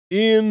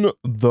In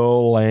the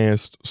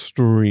last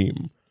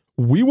stream,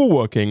 we were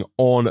working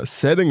on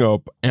setting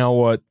up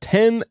our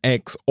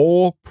 10x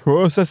ore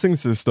processing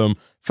system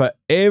for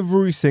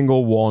every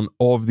single one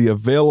of the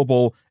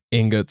available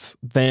ingots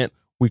that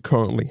we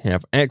currently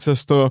have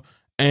access to,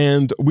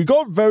 and we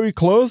got very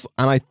close,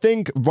 and I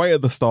think right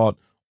at the start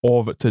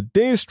of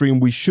today's stream,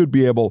 we should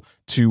be able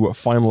to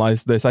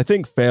finalize this, I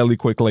think, fairly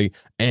quickly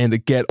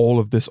and get all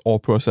of this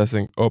ore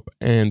processing up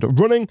and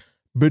running.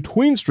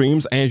 Between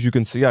streams, as you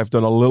can see, I've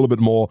done a little bit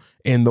more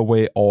in the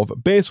way of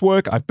base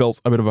work. I've built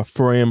a bit of a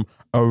frame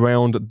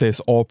around this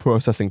ore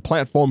processing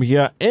platform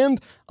here, and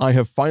I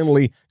have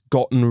finally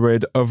gotten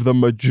rid of the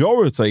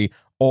majority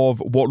of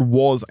what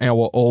was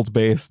our old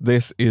base.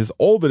 This is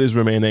all that is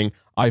remaining.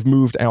 I've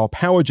moved our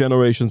power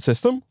generation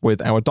system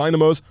with our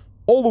dynamos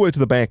all the way to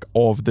the back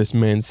of this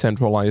main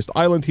centralized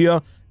island here,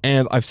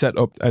 and I've set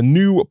up a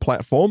new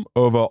platform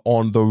over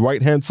on the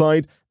right-hand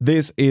side.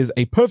 This is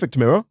a perfect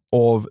mirror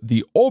of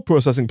the ore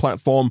processing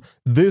platform.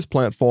 This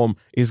platform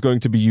is going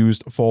to be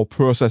used for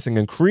processing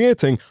and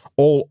creating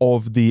all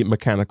of the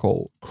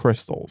mechanical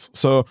crystals.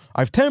 So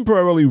I've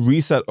temporarily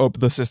reset up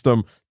the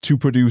system to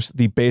produce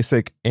the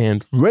basic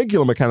and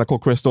regular mechanical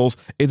crystals.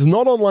 It's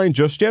not online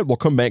just yet. We'll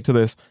come back to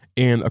this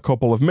in a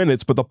couple of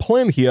minutes, but the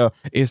plan here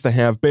is to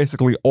have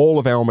basically all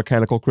of our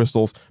mechanical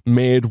crystals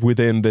made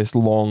within this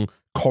long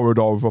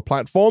corridor of a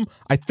platform.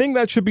 I think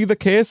that should be the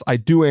case. I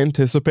do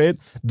anticipate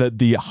that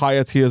the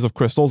higher tiers of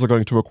crystals are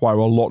going to require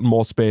a lot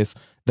more space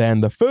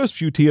than the first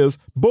few tiers,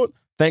 but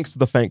thanks to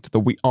the fact that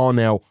we are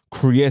now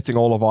creating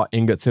all of our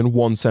ingots in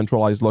one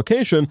centralized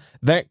location,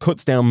 that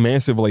cuts down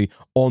massively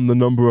on the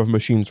number of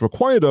machines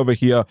required over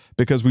here,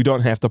 because we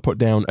don't have to put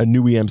down a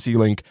new EMC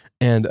link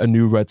and a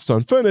new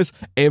redstone furnace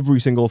every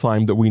single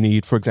time that we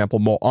need, for example,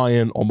 more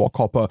iron or more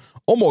copper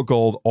or more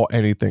gold or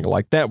anything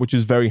like that, which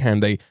is very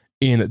handy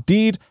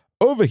indeed.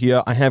 Over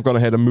here, I have gone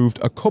ahead and moved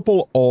a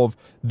couple of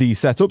the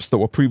setups that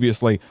were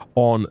previously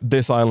on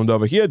this island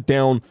over here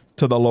down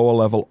to the lower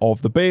level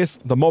of the base.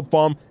 The mob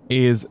farm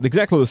is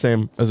exactly the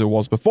same as it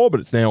was before,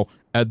 but it's now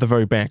at the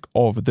very back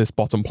of this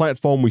bottom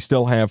platform. We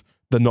still have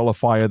the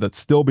nullifier that's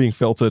still being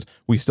filtered.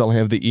 We still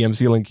have the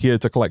EMC link here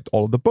to collect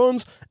all of the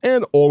bones,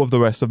 and all of the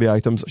rest of the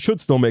items should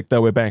still make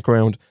their way back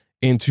around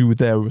into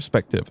their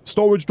respective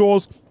storage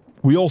drawers.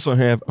 We also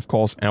have, of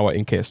course, our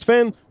encased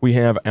fan, we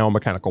have our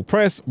mechanical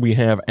press, we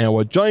have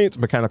our giant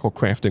mechanical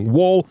crafting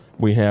wall,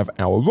 we have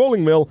our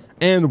rolling mill,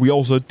 and we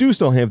also do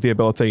still have the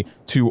ability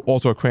to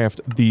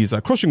auto-craft these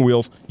crushing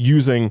wheels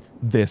using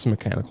this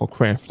mechanical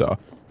crafter.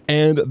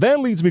 And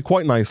that leads me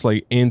quite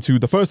nicely into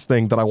the first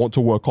thing that I want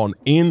to work on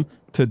in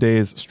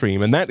today's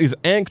stream, and that is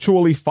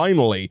actually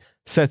finally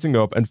setting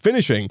up and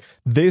finishing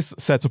this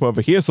setup over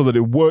here so that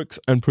it works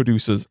and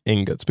produces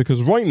ingots,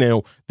 because right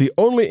now, the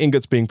only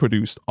ingots being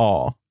produced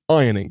are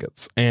iron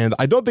ingots, and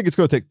I don't think it's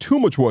going to take too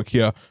much work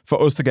here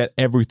for us to get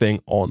everything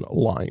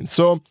online.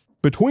 So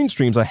between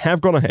streams, I have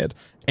gone ahead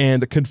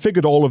and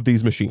configured all of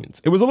these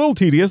machines. It was a little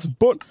tedious,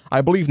 but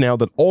I believe now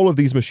that all of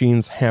these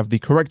machines have the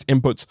correct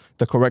inputs,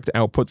 the correct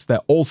outputs. They're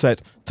all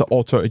set to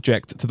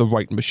auto-eject to the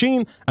right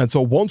machine, and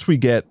so once we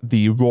get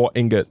the raw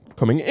ingot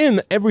coming in,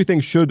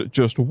 everything should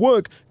just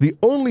work. The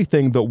only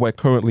thing that we're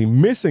currently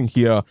missing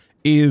here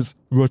is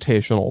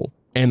rotational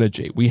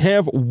energy. We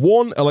have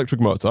one electric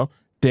motor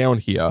down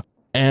here,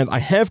 and I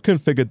have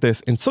configured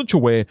this in such a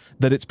way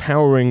that it's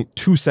powering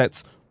two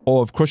sets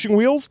of crushing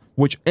wheels,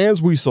 which,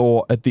 as we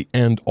saw at the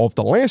end of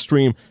the last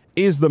stream,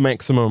 is the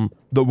maximum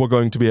that we're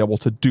going to be able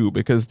to do,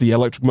 because the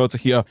electric motor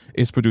here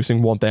is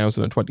producing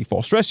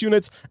 1024 stress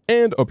units,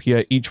 and up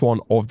here, each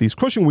one of these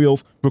crushing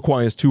wheels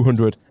requires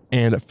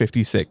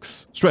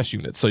 256 stress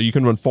units. So you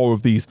can run 4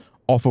 of these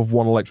off of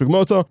one electric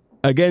motor.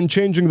 Again,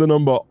 changing the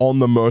number on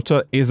the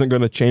motor isn't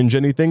going to change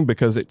anything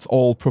because it's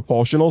all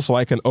proportional, so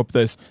I can up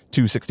this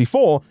to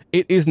 64.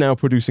 It is now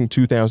producing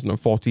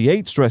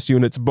 2048 stress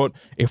units, but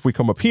if we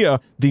come up here,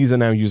 these are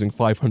now using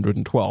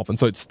 512, and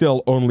so it's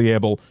still only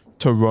able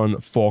to run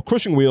 4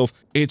 crushing wheels.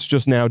 It's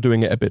just now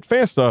doing it a bit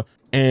faster,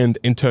 and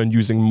in turn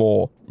using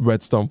more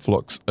redstone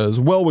flux as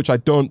well, which I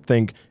don't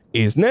think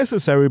is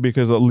necessary,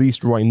 because at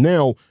least right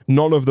now,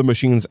 none of the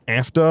machines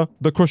after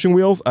the crushing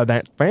wheels are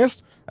that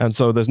fast, and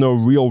so there's no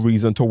real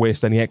reason to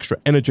waste any extra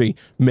energy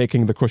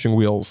making the crushing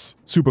wheels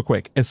super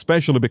quick,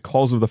 especially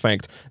because of the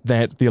fact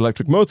that the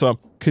electric motor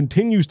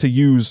continues to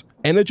use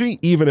energy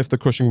even if the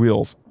crushing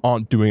wheels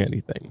aren't doing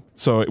anything.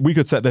 So we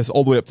could set this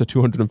all the way up to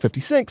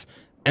 256,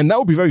 and that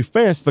would be very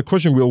fast. The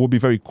crushing wheel would be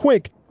very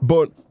quick,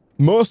 but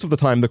most of the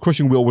time, the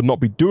crushing wheel would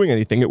not be doing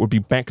anything. It would be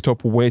backed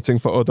up waiting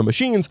for other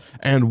machines,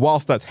 and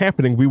whilst that's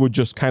happening, we would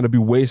just kind of be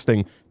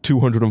wasting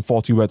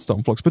 240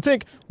 redstone flux per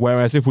tick,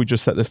 whereas if we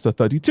just set this to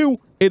 32,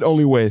 it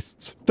only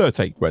wastes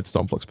 30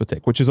 redstone flux per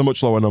tick, which is a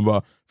much lower number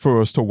for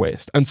us to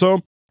waste. And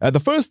so the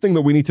first thing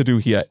that we need to do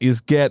here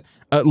is get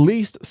at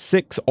least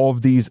 6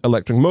 of these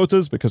electric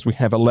motors, because we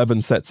have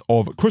 11 sets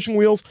of crushing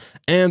wheels,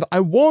 and I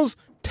was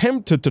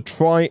tempted to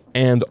try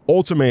and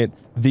automate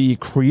the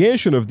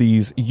creation of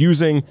these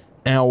using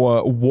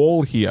our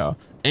wall here,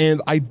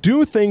 and I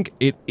do think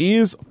it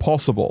is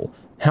possible.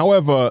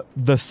 However,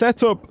 the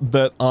setup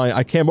that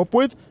I came up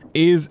with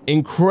is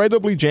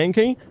incredibly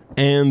janky,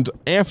 and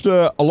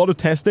after a lot of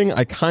testing,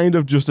 I kind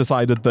of just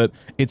decided that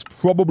it's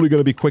probably going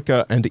to be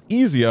quicker and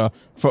easier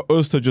for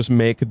us to just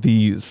make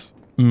these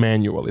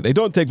manually. They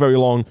don't take very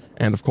long,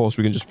 and of course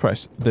we can just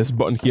press this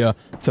button here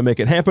to make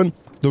it happen.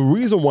 The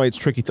reason why it's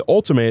tricky to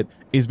automate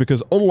is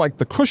because unlike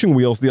the crushing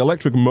wheels, the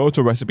electric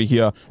motor recipe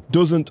here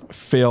doesn't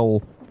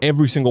fill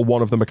every single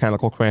one of the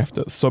mechanical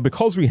crafters. So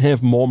because we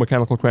have more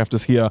mechanical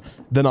crafters here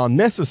than are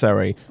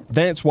necessary,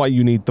 that's why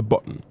you need the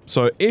button.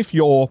 So if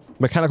your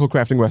mechanical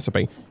crafting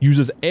recipe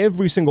uses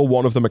every single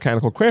one of the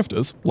mechanical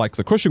crafters, like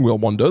the crushing wheel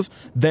one does,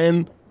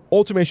 then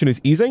automation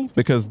is easy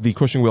because the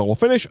crushing wheel will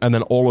finish and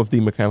then all of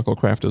the mechanical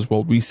crafters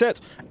will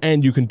reset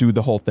and you can do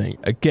the whole thing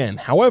again.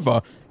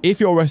 However, if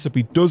your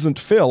recipe doesn't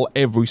fill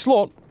every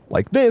slot,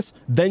 like this,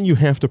 then you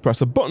have to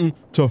press a button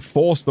to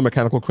force the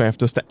mechanical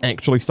crafters to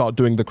actually start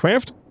doing the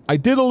craft. I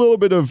did a little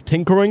bit of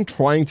tinkering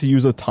trying to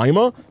use a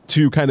timer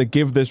to kind of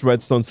give this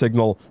redstone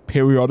signal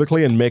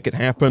periodically and make it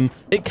happen.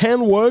 It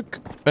can work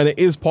and it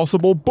is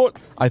possible, but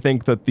I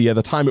think that the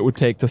time it would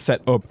take to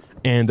set up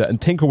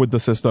and tinker with the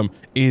system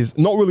is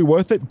not really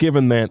worth it,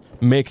 given that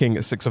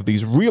making 6 of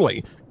these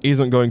really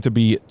isn't going to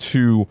be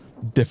too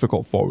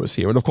difficult for us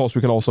here. And of course,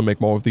 we can also make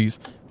more of these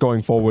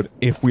going forward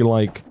if we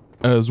like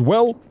as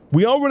well.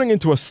 We are running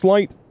into a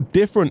slight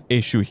different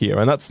issue here,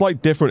 and that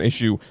slight different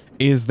issue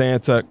is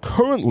that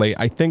currently,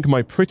 I think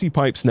my Pretty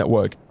Pipes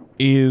network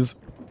is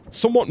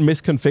somewhat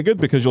misconfigured,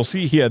 because you'll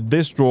see here,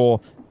 this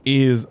drawer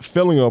is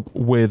filling up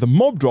with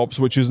mob drops,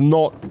 which is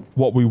not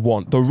what we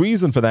want. The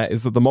reason for that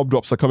is that the mob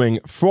drops are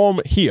coming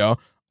from here.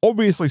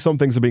 Obviously, some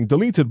things are being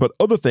deleted, but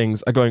other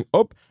things are going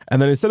up,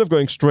 and then instead of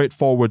going straight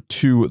forward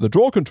to the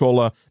drawer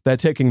controller, they're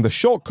taking the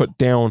shortcut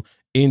down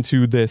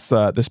into this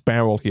this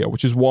barrel here,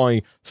 which is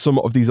why some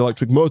of these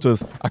electric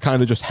motors are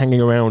kind of just hanging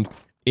around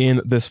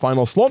in this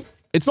final slot.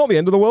 It's not the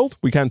end of the world.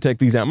 We can take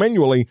these out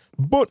manually,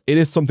 but it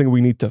is something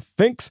we need to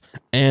fix.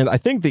 And I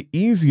think the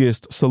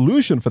easiest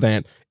solution for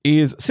that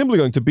is simply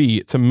going to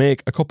be to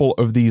make a couple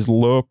of these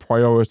low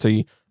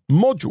priority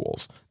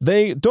modules.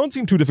 They don't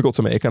seem too difficult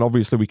to make, and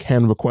obviously we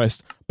can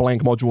request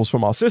blank modules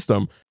from our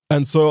system.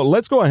 And so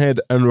let's go ahead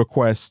and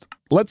request,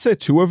 let's say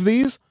 2 of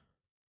these.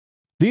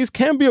 These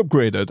can be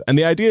upgraded, and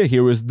the idea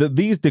here is that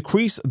these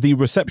decrease the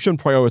reception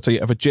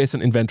priority of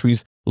adjacent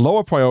inventories.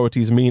 Lower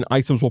priorities mean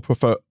items will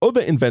prefer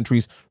other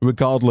inventories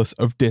regardless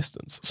of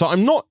distance. So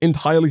I'm not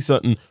entirely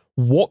certain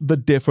what the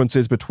difference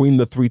is between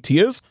the 3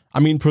 tiers.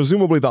 I mean,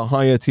 presumably the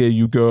higher tier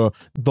you go,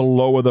 the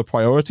lower the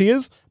priority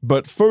is.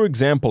 But for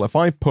example, if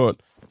I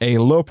put a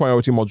low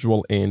priority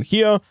module in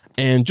here,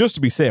 and just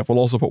to be safe, we'll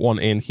also put one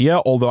in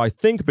here, although I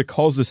think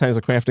because this has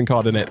a crafting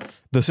card in it,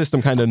 the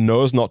system kind of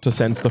knows not to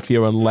send stuff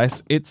here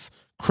unless it's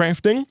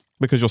crafting,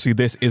 because you'll see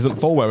this isn't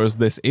full, whereas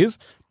this is.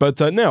 But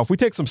now, if we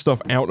take some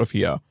stuff out of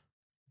here,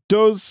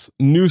 does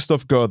new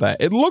stuff go there?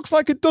 It looks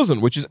like it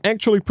doesn't, which is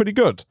actually pretty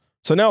good.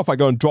 So now if I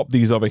go and drop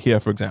these over here,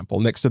 for example,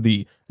 next to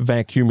the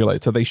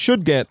vacuumulator, they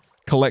should get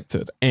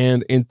collected.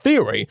 And in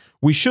theory,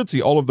 we should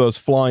see all of those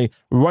fly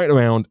right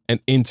around and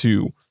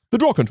into the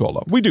drawer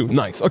controller. We do.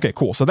 Nice. Okay,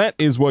 cool. So that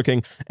is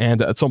working.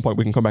 And at some point,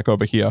 we can come back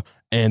over here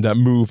and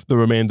move the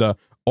remainder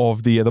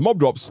of the mob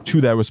drops to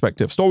their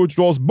respective storage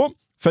drawers. But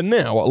for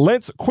now,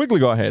 let's quickly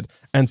go ahead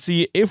and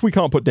see if we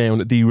can't put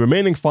down the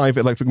remaining 5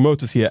 electric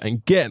motors here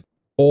and get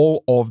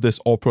all of this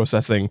ore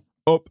processing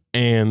up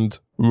and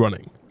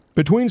running.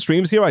 Between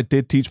streams here, I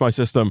did teach my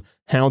system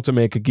how to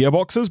make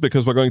gearboxes,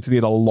 because we're going to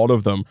need a lot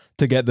of them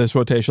to get this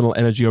rotational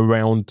energy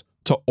around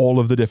to all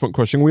of the different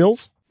crushing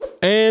wheels.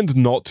 And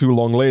not too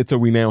long later,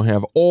 we now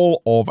have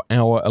all of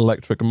our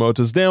electric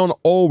motors down.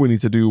 All we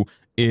need to do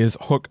is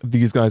hook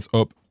these guys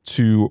up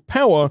to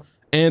power.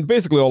 And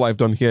basically all I've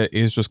done here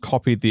is just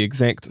copied the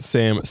exact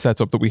same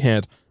setup that we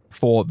had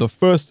for the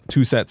first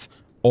 2 sets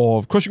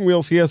of crushing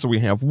wheels here. So we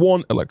have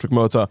one electric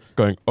motor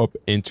going up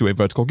into a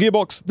vertical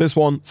gearbox. This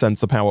one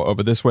sends the power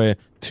over this way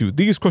to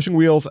these crushing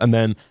wheels. And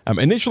then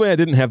initially I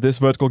didn't have this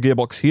vertical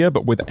gearbox here,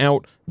 but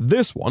without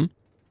this one,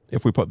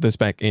 if we put this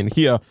back in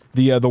here,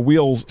 the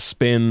wheels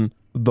spin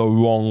the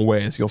wrong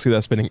way. So you'll see they're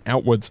spinning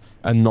outwards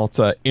and not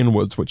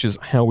inwards, which is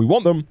how we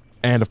want them.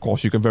 And of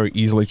course, you can very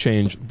easily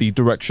change the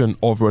direction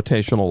of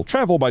rotational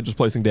travel by just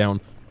placing down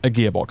a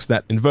gearbox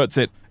that inverts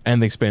it,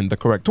 and they spin the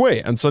correct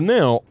way. And so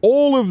now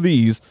all of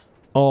these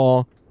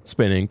are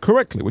spinning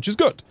correctly, which is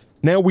good.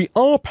 Now we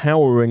are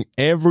powering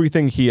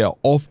everything here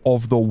off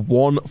of the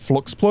one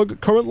flux plug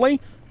currently.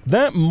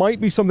 That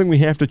might be something we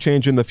have to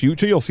change in the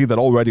future. You'll see that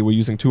already we're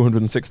using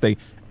 260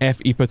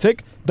 FE per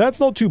tick. That's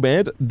not too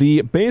bad.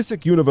 The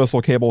basic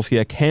universal cables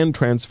here can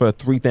transfer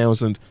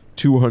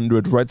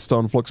 3,200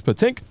 redstone flux per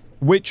tick,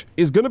 which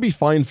is going to be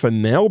fine for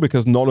now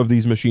because none of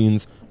these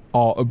machines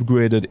are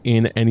upgraded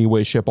in any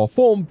way, shape, or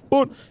form.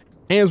 But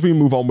as we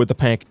move on with the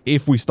pack,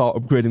 if we start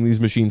upgrading these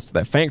machines to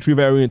their factory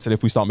variants, and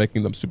if we start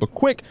making them super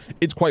quick,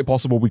 it's quite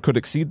possible we could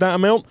exceed that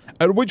amount,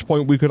 at which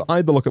point we could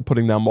either look at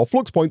putting down more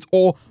flux points,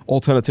 or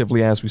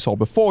alternatively, as we saw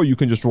before, you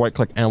can just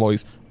right-click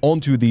alloys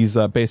onto these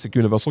basic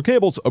universal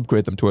cables to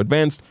upgrade them to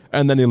advanced,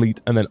 and then elite,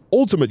 and then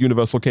ultimate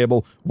universal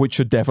cable, which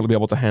should definitely be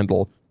able to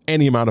handle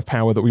any amount of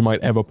power that we might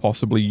ever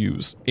possibly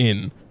use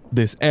in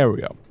this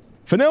area.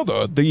 For now,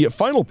 though, the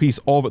final piece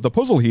of the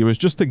puzzle here is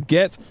just to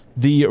get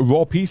the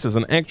raw pieces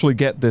and actually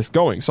get this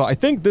going. So I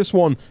think this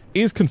one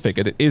is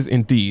configured. It is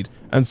indeed.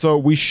 And so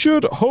we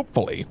should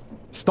hopefully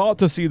start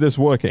to see this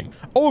working.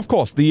 Oh, of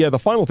course, the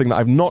final thing that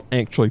I've not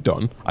actually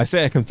done, I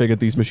say I configured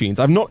these machines,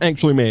 I've not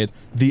actually made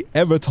the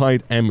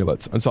Evertide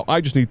amulets. And so I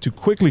just need to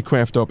quickly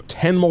craft up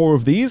 10 more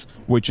of these,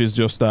 which is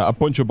just a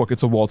bunch of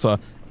buckets of water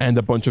and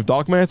a bunch of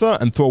dark matter,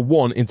 and throw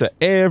one into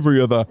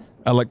every other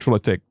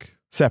electrolytic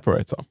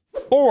separator.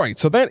 Alright,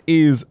 so that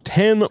is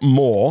 10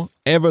 more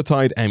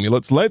Evertide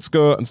amulets. Let's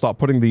go and start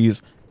putting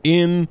these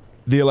in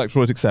the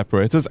electrolytic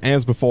separators.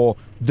 As before,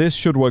 this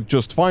should work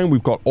just fine.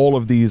 We've got all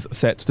of these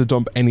set to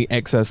dump any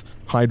excess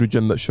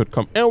hydrogen that should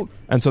come out,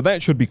 and so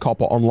that should be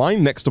copper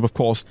online. Next up, of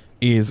course,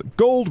 is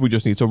gold. We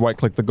just need to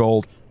right-click the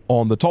gold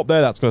on the top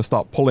there. That's going to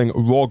start pulling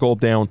raw gold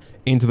down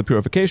into the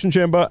purification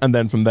chamber, and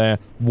then from there,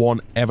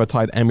 one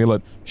Evertide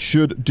amulet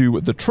should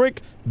do the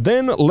trick.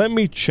 Then let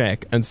me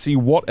check and see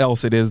what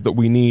else it is that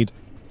we need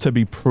to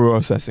be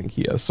processing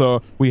here.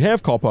 So we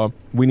have copper,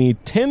 we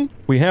need tin,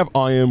 we have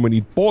iron, we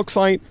need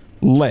bauxite,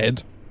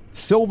 lead,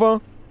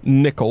 silver,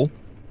 nickel,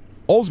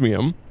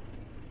 osmium,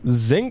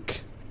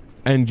 zinc,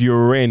 and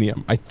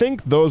uranium. I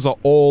think those are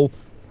all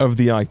of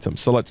the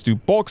items. So let's do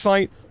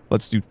bauxite,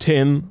 let's do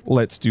tin,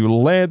 let's do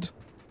lead,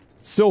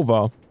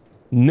 silver,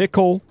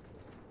 nickel,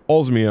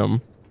 osmium,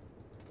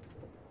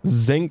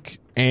 zinc,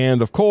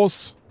 and of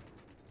course,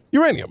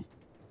 uranium.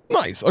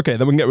 Nice. Okay,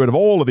 then we can get rid of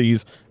all of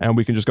these, and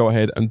we can just go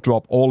ahead and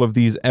drop all of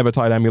these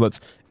Evertide amulets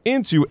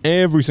into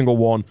every single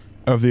one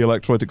of the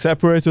electrolytic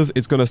separators.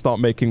 It's going to start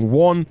making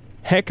one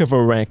heck of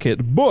a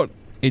racket, but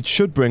it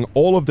should bring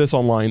all of this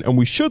online, and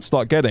we should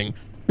start getting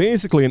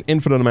basically an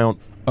infinite amount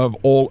of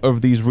all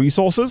of these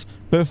resources.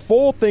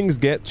 Before things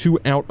get too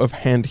out of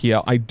hand here,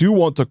 I do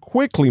want to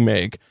quickly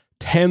make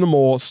 10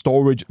 more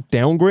storage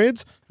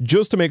downgrades,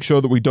 just to make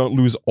sure that we don't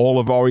lose all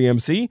of our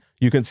EMC.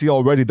 You can see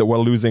already that we're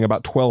losing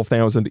about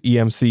 12,000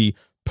 EMC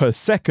per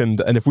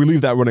second, and if we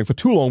leave that running for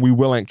too long, we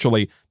will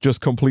actually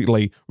just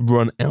completely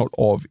run out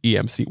of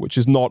EMC, which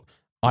is not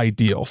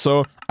ideal.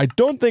 So I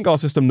don't think our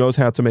system knows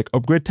how to make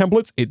upgrade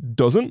templates. It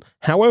doesn't.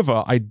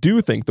 However, I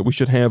do think that we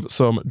should have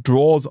some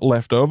drawers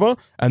left over,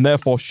 and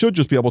therefore should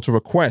just be able to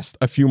request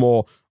a few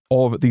more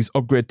of these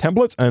upgrade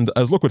templates, and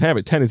as luck would have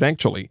it, 10 is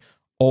actually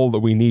all that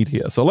we need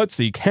here. So let's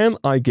see, can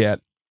I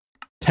get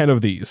 10 of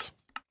these?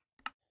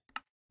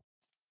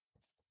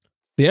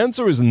 The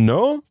answer is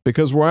no,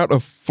 because we're out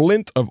of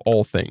flint of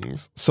all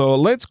things. So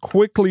let's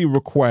quickly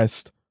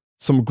request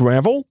some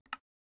gravel.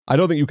 I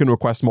don't think you can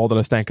request more than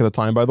a stack at a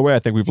time, by the way. I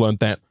think we've learned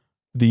that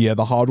the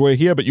hard way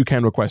here, but you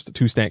can request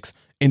 2 stacks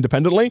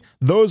independently.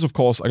 Those, of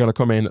course, are going to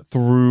come in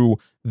through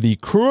the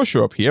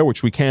crusher up here,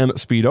 which we can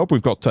speed up.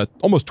 We've got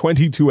almost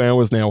 22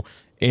 hours now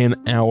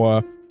in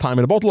our time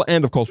in a bottle,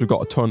 and of course we've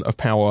got a ton of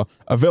power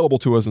available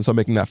to us, and so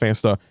making that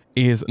faster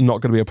is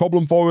not going to be a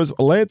problem for us.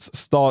 Let's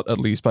start at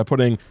least by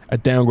putting a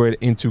downgrade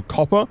into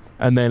copper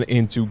and then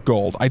into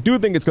gold. I do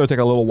think it's going to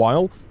take a little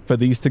while for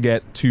these to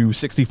get to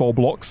 64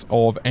 blocks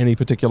of any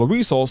particular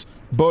resource,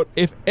 but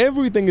if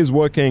everything is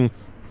working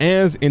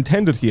as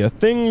intended here,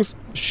 things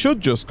should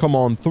just come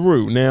on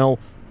through. Now,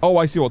 oh,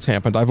 I see what's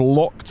happened. I've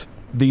locked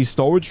these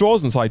storage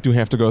drawers, and so I do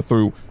have to go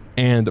through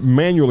and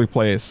manually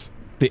place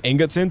the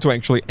ingots in to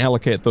actually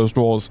allocate those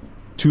drawers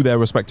to their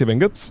respective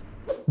ingots.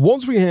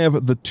 Once we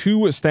have the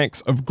 2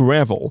 stacks of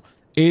gravel,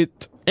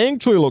 it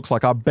actually looks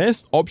like our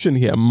best option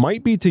here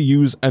might be to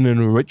use an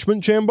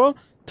enrichment chamber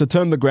to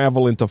turn the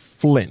gravel into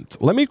flint.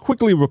 Let me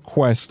quickly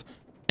request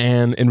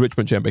an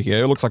enrichment chamber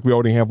here. It looks like we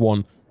already have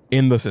one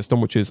in the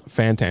system, which is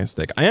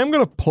fantastic. I am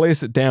going to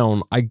place it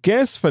down, I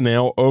guess for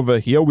now, over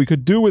here. We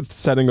could do with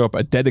setting up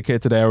a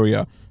dedicated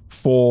area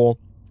for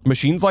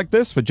machines like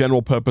this, for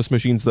general purpose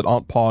machines that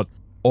aren't part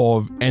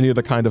of any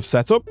other kind of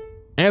setup.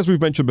 As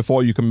we've mentioned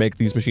before, you can make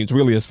these machines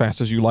really as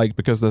fast as you like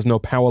because there's no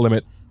power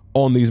limit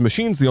on these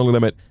machines. The only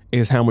limit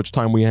is how much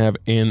time we have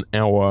in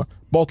our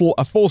bottle.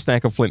 A full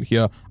stack of flint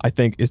here, I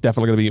think, is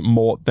definitely going to be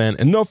more than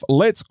enough.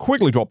 Let's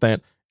quickly drop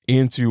that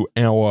into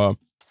our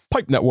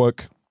pipe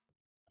network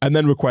and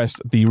then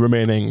request the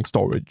remaining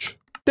storage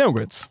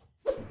downgrades.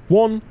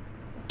 1,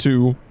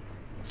 2,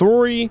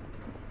 3,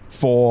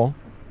 4,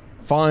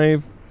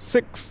 5,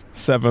 6,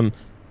 7,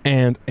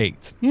 and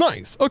 8.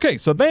 Nice. Okay,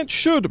 so that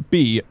should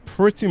be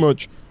pretty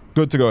much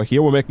good to go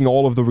here. We're making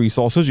all of the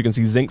resources. You can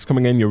see zinc's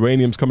coming in,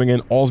 uranium's coming in,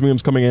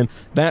 osmium's coming in.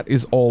 That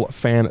is all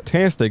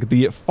fantastic.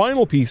 The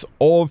final piece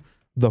of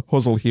the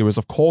puzzle here is,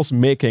 of course,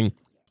 making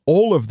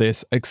all of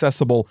this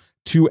accessible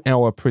to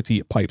our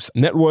Pretty Pipes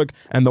network.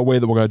 And the way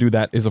that we're going to do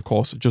that is, of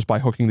course, just by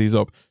hooking these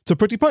up to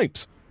Pretty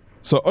Pipes.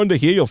 So under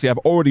here, you'll see I've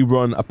already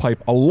run a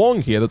pipe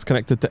along here that's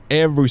connected to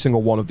every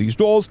single one of these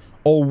drawers.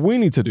 All we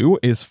need to do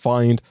is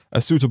find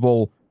a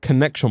suitable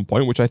connection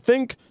point, which I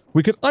think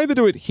we could either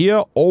do it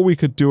here or we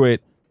could do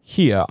it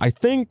here. I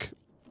think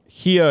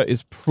here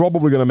is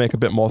probably going to make a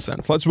bit more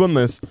sense. Let's run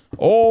this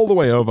all the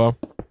way over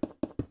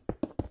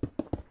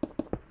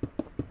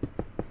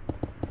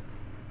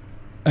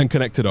and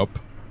connect it up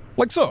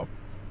like so.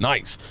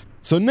 Nice.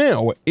 So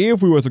now,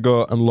 if we were to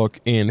go and look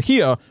in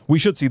here, we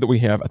should see that we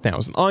have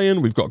 1,000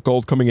 iron, we've got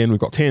gold coming in, we've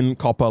got tin,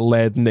 copper,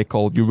 lead,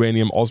 nickel,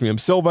 uranium, osmium,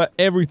 silver,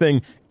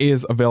 everything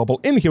is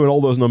available in here, and all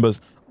those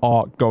numbers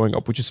are going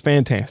up, which is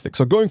fantastic.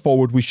 So going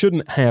forward, we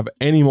shouldn't have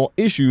any more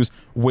issues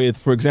with,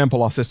 for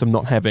example, our system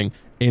not having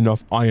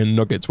enough iron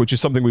nuggets, which is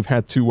something we've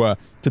had to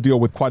deal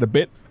with quite a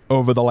bit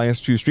over the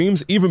last few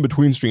streams. Even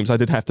between streams, I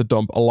did have to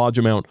dump a large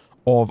amount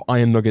of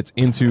iron nuggets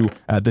into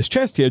this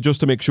chest here just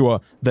to make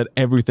sure that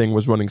everything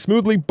was running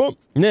smoothly. But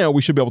now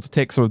we should be able to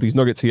take some of these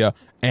nuggets here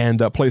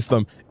and place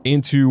them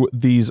into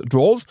these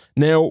drawers.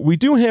 Now, we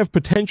do have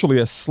potentially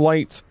a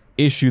slight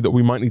issue that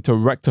we might need to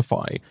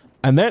rectify.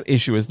 And that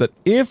issue is that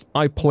if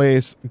I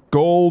place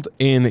gold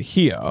in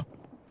here,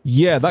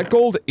 yeah, that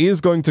gold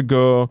is going to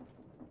go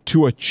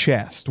to a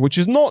chest, which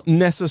is not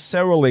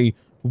necessarily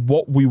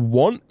what we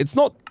want. It's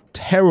not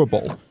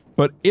terrible,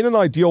 but in an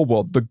ideal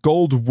world, the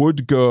gold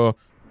would go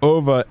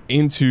over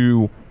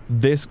into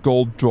this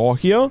gold drawer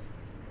here.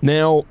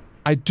 Now,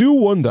 I do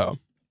wonder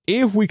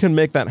if we can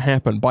make that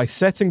happen by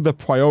setting the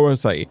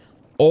priority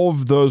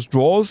of those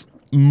drawers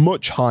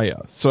much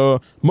higher. So,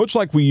 much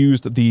like we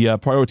used the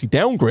priority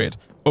downgrade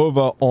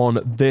over on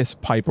this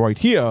pipe right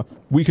here,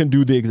 we can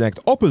do the exact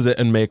opposite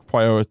and make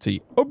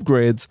priority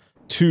upgrades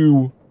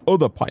to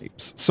other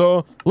pipes.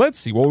 So, let's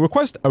see. We'll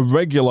request a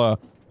regular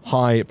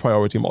high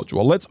priority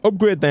module. Let's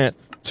upgrade that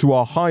to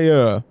a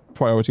higher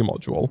priority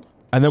module.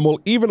 And then we'll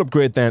even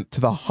upgrade that to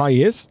the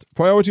highest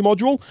priority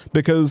module,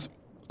 because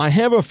I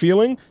have a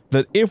feeling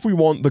that if we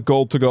want the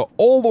gold to go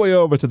all the way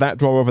over to that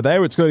drawer over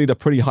there, it's going to need a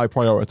pretty high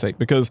priority,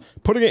 because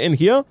putting it in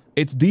here,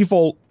 its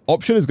default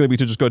option is going to be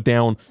to just go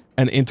down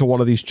and into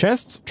one of these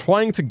chests.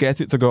 Trying to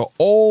get it to go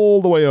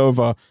all the way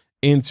over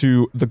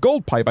into the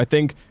gold pipe, I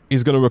think,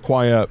 is going to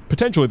require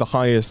potentially the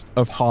highest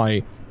of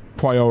high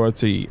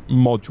priority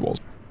modules.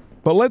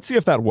 But let's see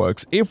if that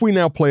works. If we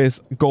now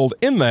place gold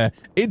in there,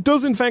 it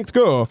does in fact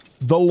go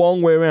the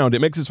long way around.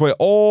 It makes its way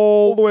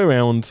all the way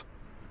around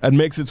and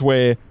makes its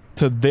way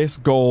to this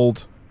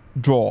gold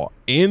drawer.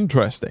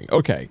 Interesting.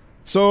 Okay,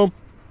 so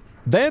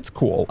that's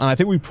cool. And I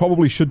think we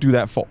probably should do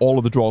that for all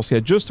of the drawers here,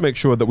 just to make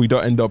sure that we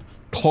don't end up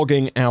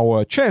clogging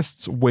our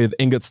chests with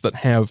ingots that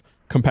have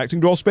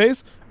compacting drawer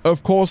space.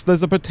 Of course,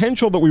 there's a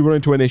potential that we run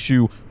into an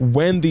issue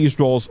when these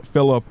drawers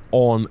fill up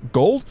on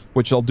gold,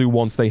 which they'll do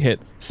once they hit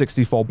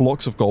 64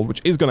 blocks of gold, which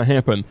is going to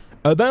happen.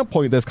 At that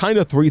point, there's kind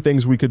of three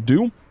things we could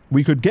do.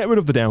 We could get rid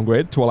of the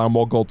downgrade to allow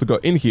more gold to go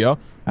in here.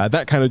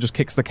 That kind of just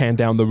kicks the can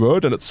down the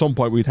road, and at some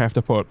point we'd have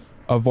to put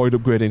a void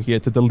upgrade in here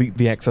to delete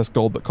the excess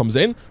gold that comes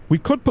in. We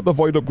could put the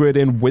void upgrade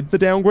in with the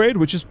downgrade,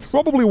 which is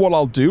probably what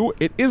I'll do.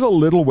 It is a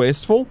little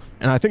wasteful,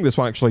 and I think this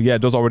one actually, yeah,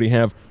 does already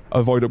have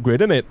a void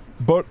upgrade in it,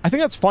 but I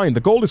think that's fine. The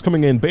gold is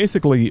coming in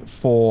basically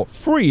for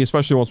free,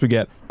 especially once we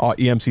get our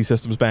EMC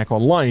systems back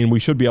online. We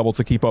should be able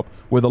to keep up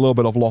with a little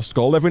bit of lost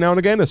gold every now and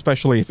again,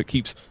 especially if it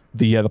keeps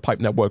the pipe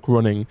network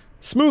running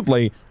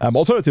smoothly.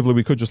 Alternatively,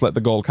 we could just let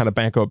the gold kind of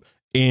back up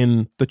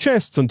in the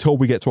chests until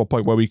we get to a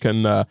point where we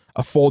can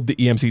afford the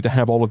EMC to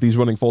have all of these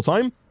running full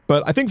time.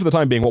 But I think for the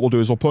time being, what we'll do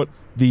is we'll put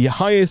the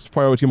highest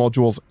priority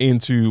modules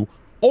into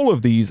all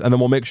of these, and then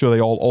we'll make sure they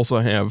all also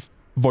have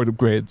void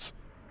upgrades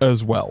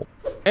as well.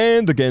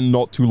 And again,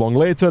 not too long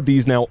later,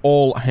 these now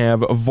all have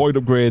void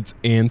upgrades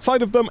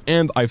inside of them,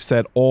 and I've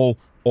set all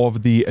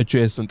of the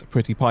adjacent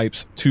pretty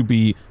pipes to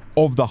be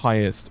of the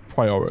highest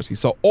priority.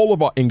 So all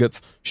of our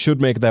ingots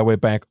should make their way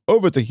back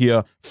over to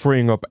here,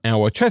 freeing up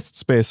our chest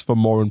space for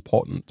more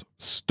important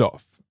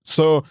stuff.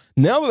 So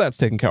now that that's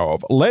taken care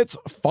of, let's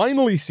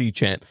finally see,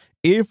 chat,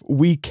 if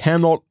we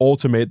cannot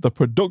automate the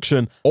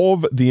production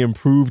of the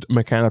improved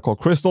mechanical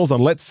crystals,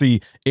 and let's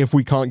see if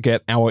we can't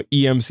get our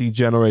EMC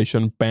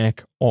generation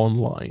back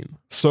online.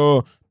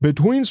 So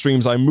between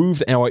streams, I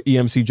moved our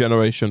EMC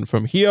generation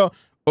from here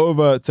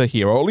over to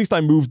here, or at least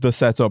I moved the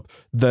setup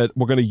that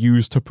we're going to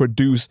use to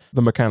produce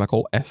the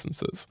mechanical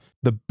essences.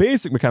 The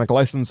basic mechanical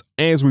essence,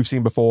 as we've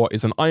seen before,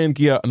 is an iron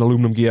gear, an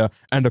aluminum gear,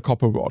 and a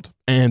copper rod.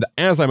 And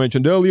as I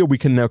mentioned earlier, we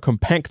can now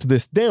compact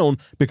this down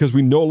because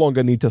we no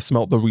longer need to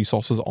smelt the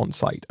resources on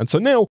site. And so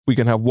now we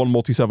can have one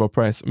multi-servo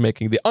press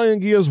making the iron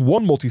gears,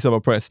 one multi-servo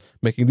press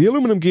making the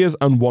aluminum gears,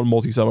 and one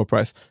multi-servo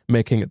press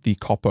making the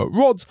copper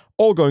rods,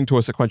 all going to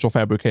a sequential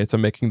fabricator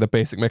making the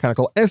basic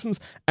mechanical essence.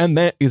 And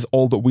that is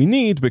all that we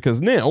need,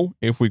 because now,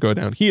 if we go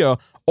down here,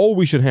 all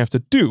we should have to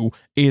do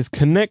is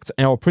connect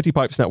our Pretty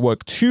Pipes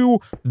network to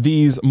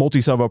these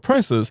multi-servo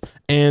presses,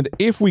 and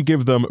if we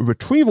give them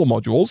retrieval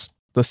modules,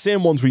 the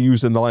same ones we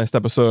used in the last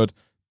episode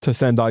to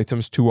send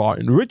items to our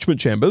enrichment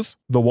chambers,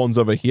 the ones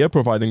over here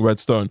providing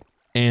redstone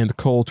and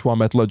coal to our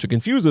metallurgic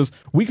infusers,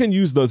 we can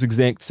use those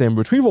exact same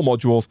retrieval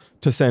modules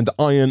to send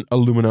iron,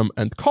 aluminum,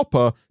 and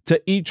copper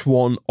to each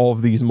one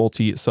of these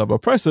multi-servo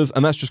presses,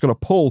 and that's just going to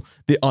pull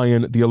the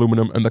iron, the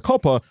aluminum, and the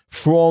copper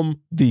from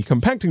the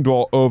compacting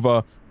drawer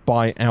over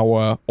by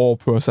our ore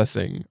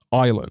processing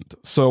island.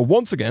 So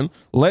once again,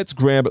 let's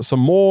grab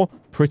some more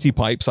pretty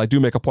pipes. I do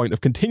make a point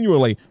of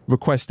continually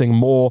requesting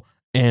more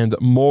and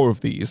more of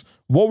these.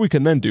 What we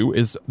can then do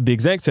is the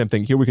exact same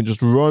thing here. We can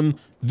just run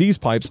these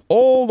pipes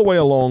all the way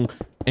along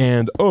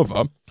and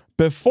over.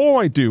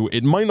 Before I do,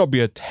 it might not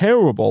be a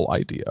terrible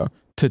idea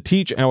to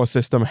teach our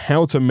system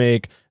how to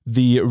make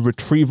the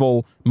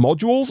retrieval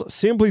modules,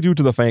 simply due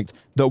to the fact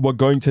that we're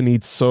going to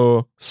need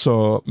so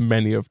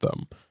many of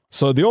them.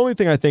 So the only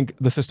thing I think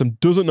the system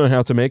doesn't know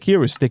how to make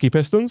here is sticky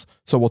pistons.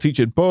 So we'll teach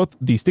it both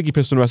the sticky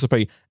piston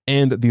recipe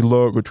and the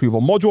low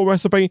retrieval module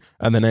recipe.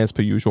 And then as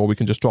per usual, we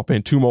can just drop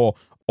in 2 more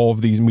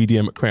of these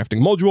medium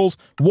crafting modules,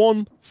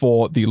 1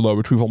 for the low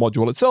retrieval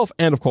module itself,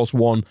 and of course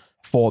 1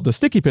 for the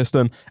sticky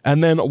piston.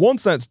 And then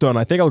once that's done,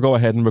 I think I'll go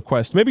ahead and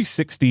request maybe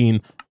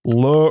 16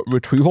 low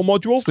retrieval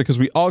modules, because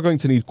we are going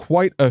to need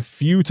quite a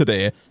few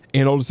today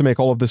in order to make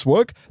all of this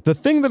work. The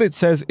thing that it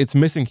says it's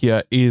missing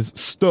here is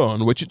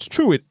stone, which it's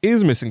true, it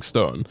is missing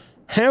stone.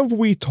 Have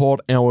we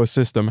taught our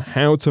system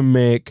how to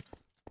make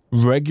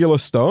regular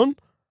stone?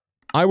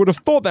 I would have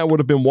thought that would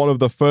have been one of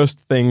the first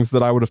things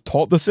that I would have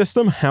taught the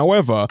system.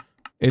 However,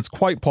 it's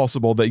quite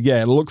possible that,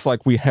 yeah, it looks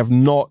like we have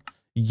not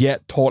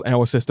yet taught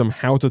our system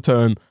how to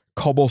turn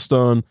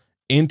cobblestone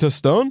into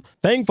stone.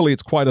 Thankfully,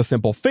 it's quite a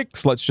simple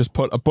fix. Let's just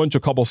put a bunch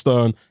of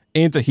cobblestone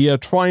into here,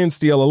 try and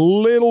steal a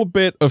little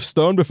bit of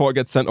stone before it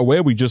gets sent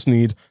away. We just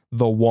need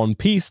the 1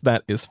 piece.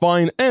 That is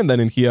fine. And then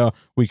in here,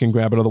 we can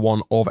grab another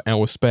one of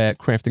our spare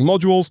crafting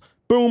modules.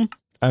 Boom.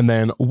 And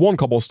then 1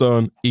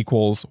 cobblestone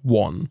equals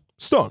 1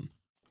 stone.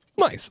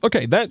 Nice.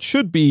 Okay, that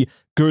should be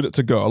good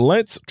to go.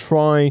 Let's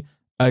try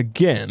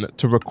again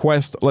to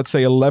request, let's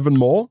say, 11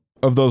 more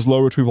of those low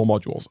retrieval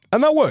modules.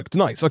 And that worked.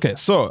 Nice. Okay,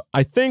 so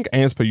I think,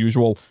 as per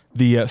usual,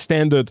 the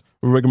standard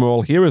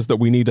rigmarole here is that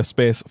we need a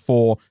space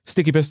for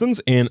sticky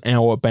pistons in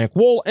our back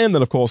wall, and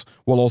then, of course,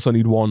 we'll also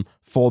need one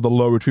for the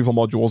low retrieval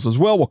modules as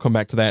well. We'll come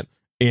back to that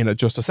in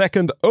just a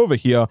second. Over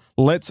here,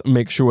 let's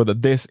make sure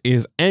that this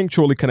is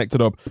actually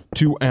connected up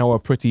to our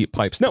Pretty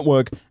Pipes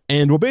network,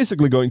 and we're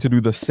basically going to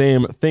do the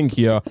same thing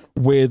here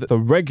with the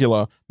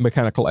regular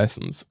mechanical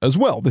essence as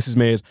well. This is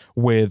made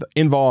with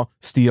invar,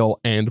 steel,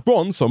 and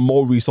bronze, so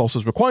more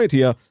resources required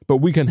here, but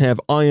we can have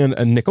iron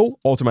and nickel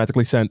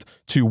automatically sent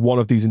to one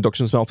of these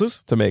induction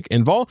smelters to make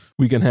invar.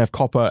 We can have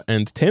copper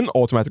and tin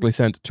automatically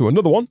sent to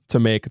another one to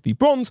make the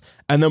bronze,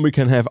 and then we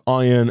can have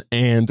iron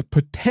and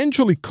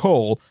potentially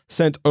coal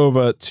sent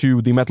over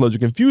to the metallurgic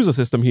infuser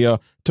system here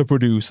to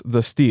produce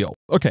the steel.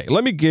 Okay,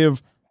 let me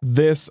give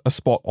this a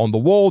spot on the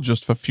wall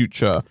just for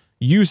future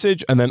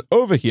usage, and then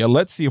over here,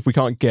 let's see if we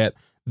can't get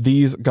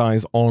these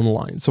guys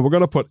online. So we're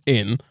going to put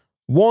in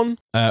 1,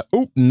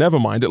 oh, never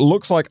mind. It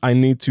looks like I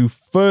need to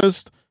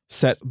first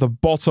set the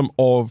bottom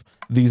of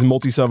these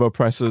multi-servo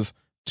presses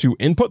to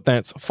input.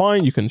 That's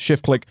fine. You can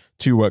shift click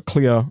to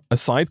clear a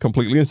side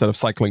completely instead of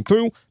cycling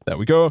through. There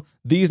we go.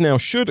 These now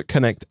should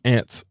connect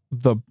at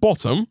the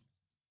bottom.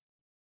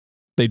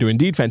 They do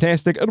indeed.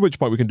 Fantastic. At which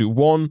point we can do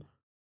 1,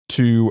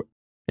 2,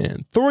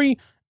 and 3.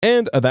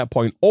 And at that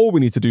point, all we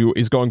need to do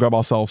is go and grab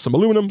ourselves some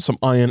aluminum, some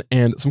iron,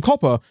 and some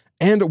copper,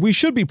 and we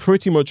should be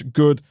pretty much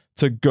good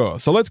to go.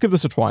 So let's give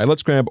this a try.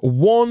 Let's grab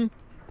 1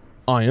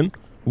 iron,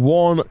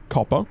 1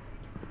 copper,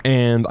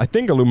 and I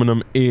think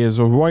aluminum is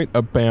right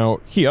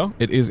about here.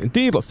 It is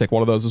indeed. Let's take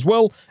one of those as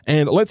well,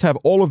 and let's have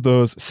all of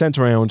those sent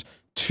around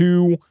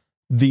to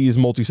these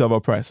multi-servo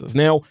presses.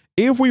 Now,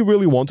 if we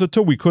really wanted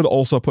to, we could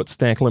also put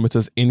stack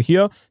limiters in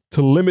here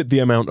to limit the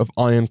amount of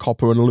iron,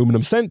 copper, and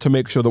aluminum sent to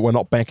make sure that we're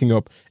not backing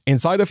up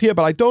inside of here,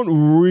 but I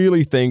don't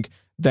really think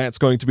that's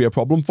going to be a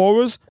problem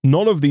for us.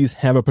 None of these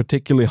have a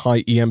particularly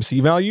high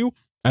EMC value,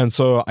 and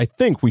so I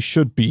think we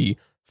should be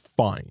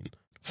fine.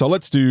 So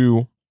let's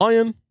do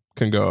iron,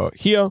 can go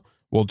here,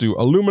 we'll do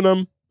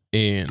aluminum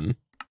in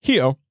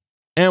here,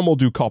 and we'll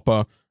do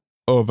copper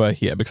over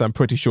here, because I'm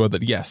pretty sure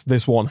that, yes,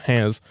 this one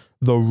has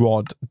the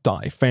rod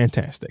die.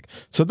 Fantastic.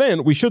 So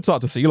then we should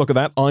start to see, look at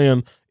that,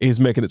 iron is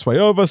making its way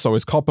over, so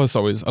is copper,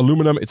 so is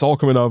aluminum, it's all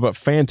coming over.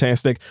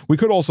 Fantastic. We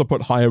could also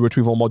put higher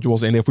retrieval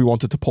modules in if we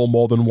wanted to pull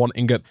more than 1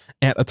 ingot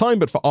at a time,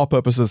 but for our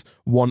purposes,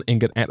 1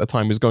 ingot at a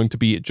time is going to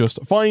be just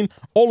fine.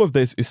 All of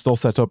this is still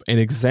set up in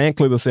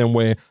exactly the same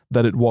way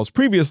that it was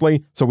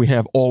previously, so we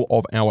have all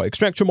of our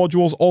extraction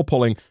modules all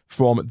pulling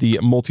from the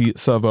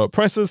multi-servo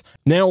presses.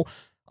 Now,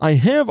 I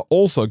have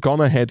also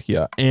gone ahead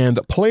here and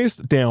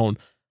placed down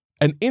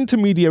an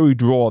intermediary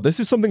drawer. This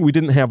is something we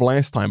didn't have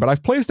last time, but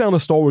I've placed down a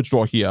storage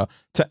drawer here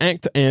to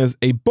act as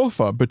a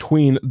buffer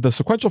between the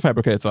sequential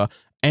fabricator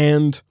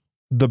and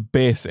the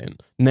basin.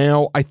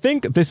 Now, I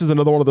think this is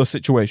another one of those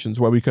situations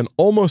where we can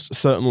almost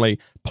certainly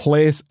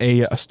place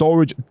a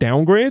storage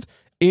downgrade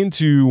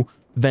into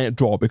that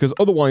draw, because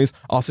otherwise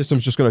our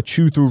system's just going to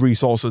chew through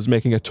resources,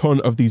 making a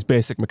ton of these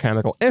basic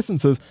mechanical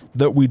essences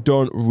that we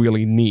don't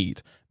really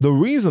need. The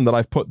reason that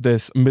I've put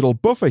this middle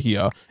buffer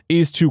here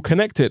is to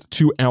connect it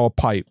to our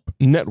pipe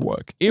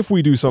network. If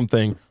we do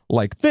something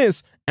like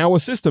this, our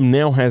system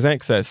now has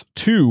access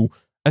to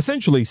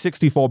essentially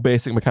 64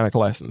 basic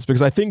mechanical essence,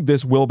 because I think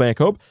this will back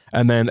up,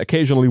 and then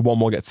occasionally one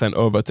will get sent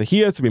over to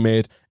here to be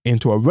made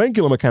into a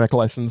regular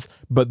mechanical essence,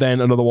 but then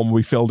another one will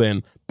be filled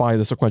in by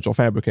the sequential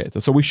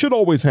fabricator. So we should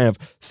always have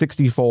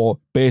 64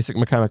 basic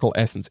mechanical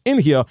essence in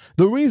here.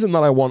 The reason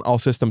that I want our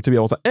system to be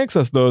able to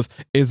access those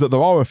is that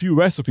there are a few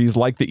recipes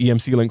like the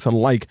EMC links and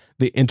like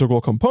the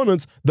integral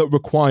components that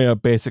require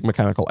basic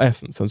mechanical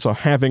essence. And so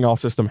having our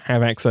system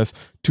have access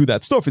to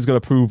that stuff is going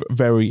to prove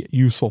very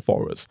useful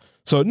for us.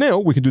 So now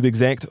we can do the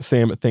exact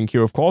same thing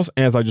here, of course,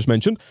 as I just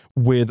mentioned,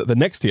 with the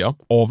next tier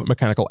of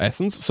mechanical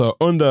essence. So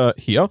under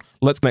here,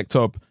 let's connect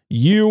up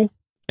you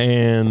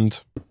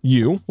and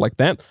you like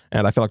that.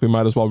 And I feel like we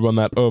might as well run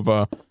that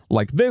over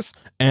like this.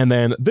 And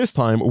then this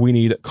time we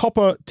need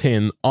copper,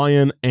 tin,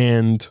 iron,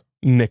 and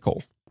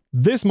nickel.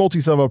 This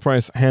multi-servo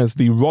press has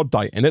the rod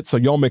die in it, so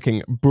you're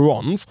making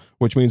bronze,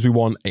 which means we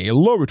want a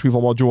low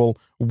retrieval module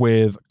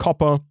with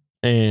copper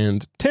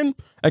and tin.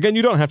 Again,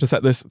 you don't have to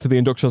set this to the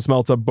induction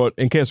smelter, but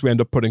in case we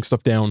end up putting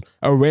stuff down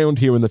around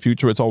here in the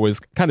future, it's always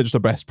kind of just a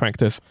best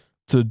practice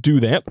to do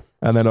that.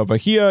 And then over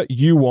here,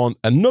 you want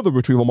another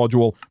retrieval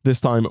module,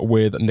 this time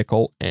with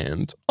nickel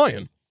and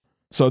iron.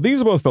 So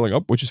these are both filling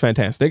up, which is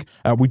fantastic.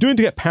 We do need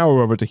to get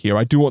power over to here.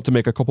 I do want to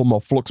make a couple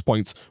more flux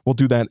points. We'll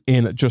do that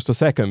in just a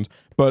second.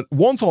 But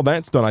once all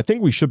that's done, I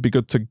think we should be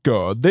good to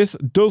go. This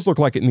does look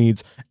like it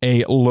needs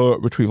a low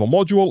retrieval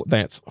module.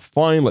 That's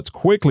fine. Let's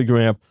quickly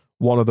grab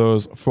one of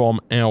those from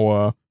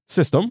our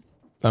system.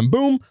 And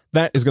boom,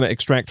 that is going to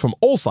extract from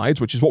all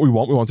sides, which is what we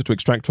want. We want it to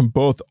extract from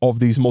both of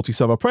these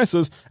multi-servo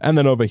presses. And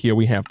then over here,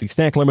 we have the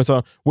stack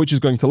limiter, which is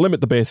going to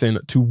limit the basin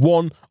to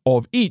one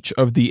of each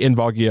of the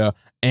Invar gear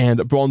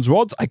and bronze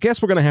rods. I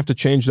guess we're going to have to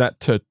change that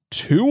to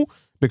 2,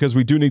 because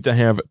we do need to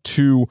have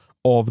 2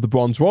 of the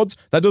bronze rods.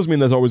 That does mean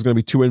there's always going to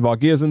be 2 Invar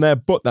gears in there,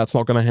 but that's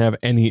not going to have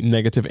any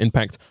negative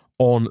impact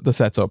on the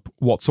setup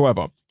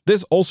whatsoever.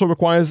 This also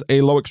requires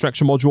a low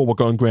extraction module. We'll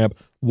go and grab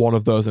one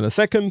of those in a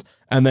second.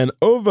 And then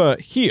over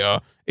here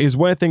is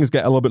where things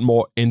get a little bit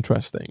more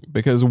interesting,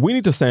 because we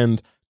need to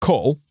send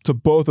coal to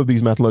both of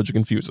these metallurgic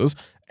infusers.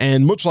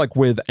 And much like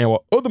with our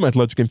other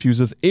metallurgic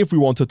infusers, if we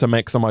wanted to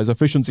maximize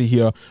efficiency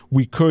here,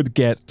 we could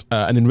get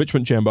an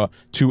enrichment chamber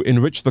to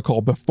enrich the coal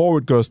before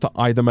it goes to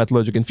either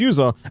metallurgic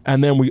infuser.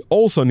 And then we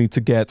also need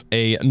to get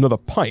another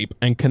pipe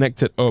and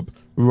connect it up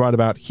right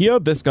about here.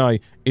 This guy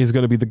is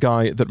going to be the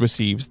guy that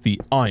receives the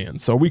iron.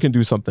 So we can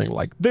do something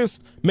like this.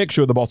 Make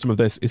sure the bottom of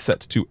this is set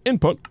to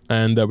input,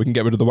 and we can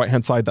get rid of the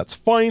right-hand side. That's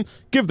fine.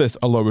 Give this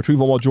a low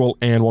retrieval module,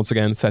 and once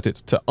again, set it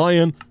to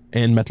iron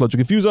and metallurgic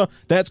infuser.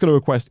 That's going to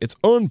request its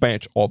own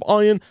batch of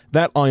iron.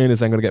 That iron is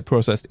then going to get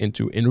processed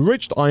into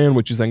enriched iron,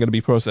 which is then going to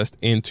be processed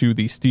into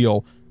the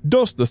steel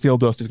dust. The steel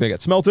dust is going to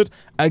get smelted.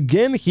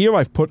 Again, here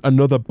I've put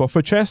another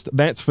buffer chest.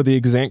 That's for the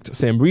exact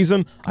same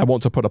reason. I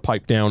want to put a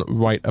pipe down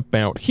right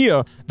about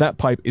here. That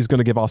pipe is going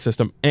to give our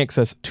system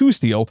access to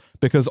steel,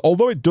 because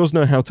although it does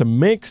know how to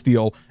make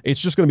steel, it's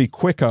just going to be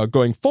quicker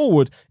going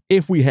forward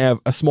if we have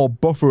a small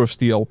buffer of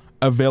steel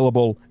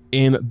available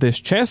in this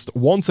chest.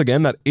 Once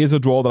again, that is a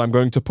drawer that I'm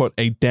going to put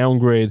a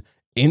downgrade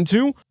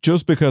into,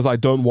 just because I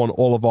don't want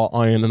all of our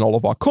iron and all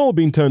of our coal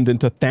being turned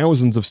into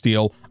thousands of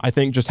steel. I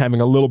think just having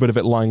a little bit of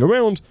it lying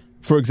around,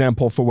 for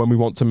example, for when we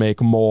want to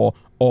make more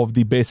of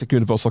the basic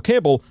universal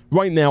cable.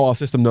 Right now, our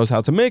system knows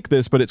how to make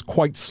this, but it's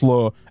quite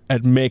slow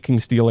at making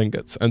steel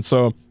ingots. And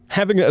so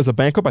having it as a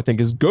backup, I think,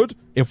 is good.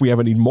 If we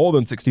ever need more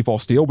than 64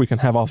 steel, we can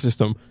have our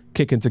system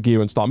kick into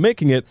gear and start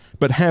making it.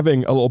 But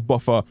having a little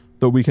buffer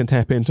that we can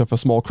tap into for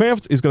small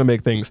crafts is going to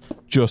make things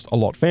just a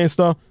lot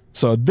faster.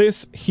 So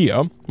this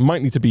here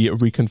might need to be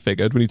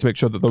reconfigured. We need to make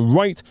sure that the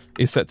right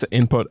is set to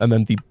input and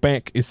then the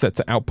back is set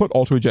to output.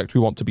 Auto eject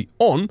we want to be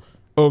on.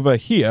 Over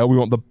here, we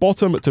want the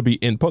bottom to be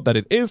input, that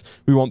it is.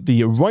 We want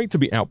the right to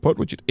be output,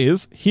 which it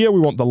is. Here, we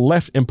want the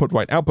left input,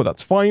 right output,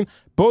 that's fine.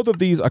 Both of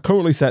these are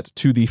currently set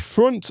to the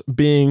front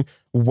being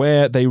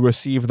where they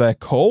receive their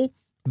coal.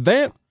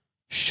 That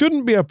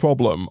shouldn't be a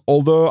problem,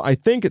 although I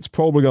think it's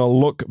probably going to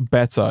look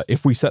better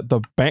if we set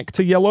the back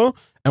to yellow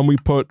and we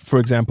put, for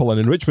example, an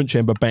enrichment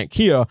chamber back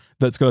here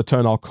that's going to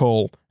turn our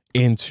coal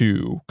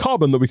into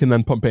carbon that we can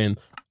then pump in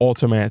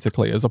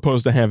automatically, as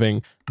opposed to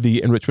having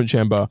the enrichment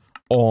chamber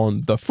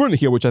on the front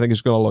here, which I think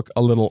is going to look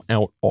a little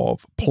out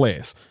of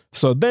place.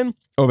 So then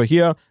over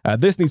here,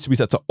 this needs to be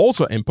set to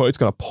auto input. It's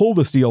going to pull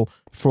the steel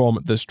from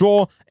this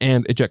drawer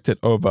and eject it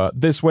over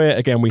this way.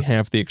 Again, we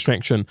have the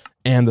extraction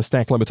and the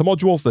stack limiter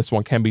modules. This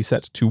one can be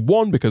set to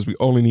 1 because we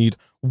only need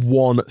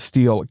 1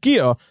 steel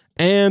gear.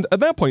 And at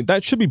that point,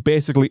 that should be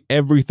basically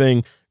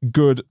everything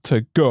good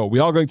to go. We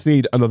are going to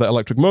need another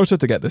electric motor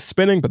to get this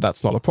spinning, but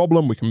that's not a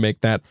problem. We can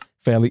make that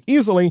fairly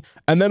easily.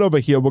 And then over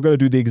here, we're going to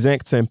do the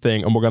exact same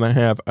thing, and we're going to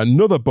have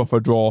another buffer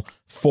drawer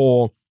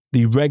for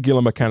the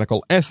regular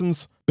mechanical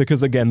essence,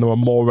 because again, there are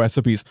more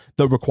recipes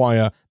that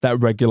require that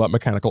regular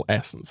mechanical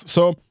essence.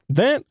 So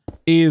that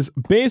is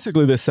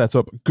basically this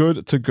setup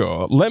good to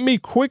go. Let me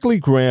quickly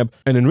grab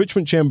an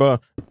enrichment chamber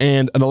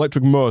and an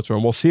electric motor,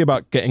 and we'll see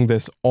about getting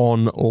this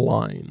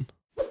online.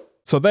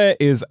 So there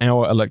is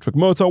our electric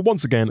motor,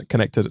 once again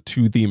connected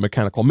to the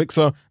mechanical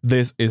mixer.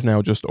 This is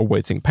now just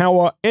awaiting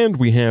power, and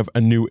we have a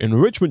new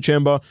enrichment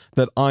chamber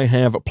that I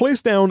have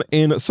placed down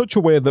in such a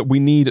way that we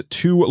need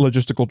 2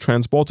 logistical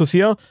transporters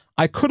here.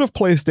 I could have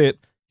placed it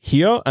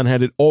here and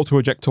had it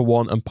auto-eject to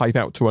one and pipe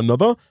out to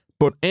another,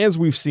 but as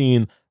we've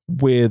seen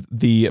with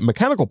the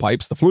mechanical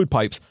pipes, the fluid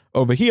pipes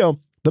over here,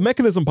 the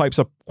mechanism pipes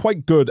are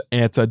quite good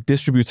at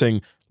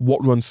distributing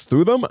what runs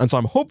through them, and so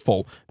I'm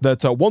hopeful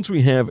that once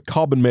we have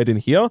carbon made in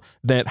here,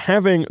 that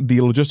having the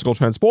logistical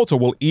transporter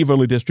will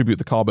evenly distribute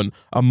the carbon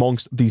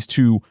amongst these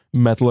 2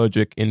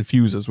 metallurgic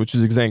infusers, which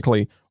is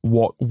exactly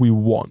what we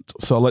want.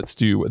 So let's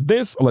do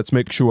this. Let's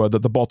make sure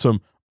that the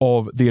bottom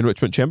of the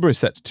enrichment chamber is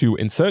set to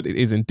insert. It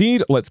is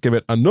indeed. Let's give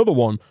it another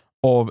one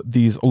of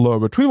these low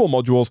retrieval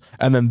modules,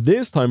 and then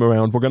this time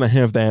around we're going to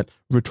have that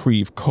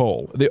retrieve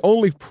coal. The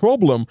only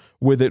problem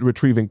with it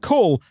retrieving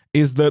coal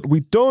is that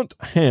we don't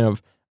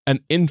have an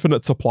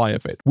infinite supply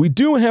of it. We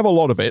do have a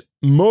lot of it,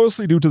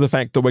 mostly due to the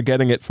fact that we're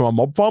getting it from a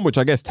mob farm, which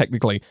I guess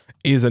technically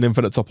is an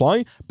infinite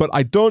supply, but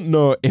I don't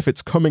know if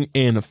it's coming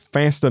in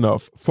fast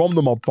enough from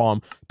the mob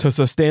farm to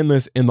sustain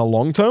this in the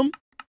long term.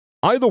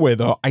 Either way,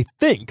 though, I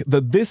think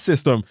that this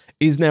system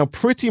is now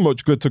pretty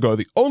much good to go.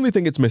 The only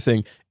thing it's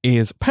missing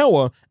is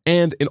power,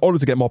 and in order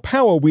to get more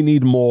power, we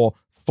need more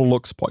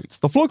flux points.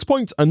 The flux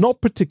points are not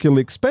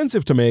particularly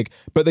expensive to make,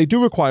 but they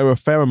do require a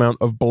fair amount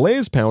of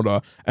blaze powder,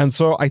 and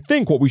so I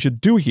think what we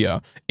should do here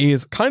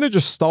is kind of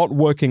just start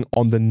working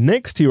on the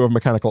next tier of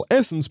mechanical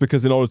essence,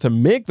 because in order to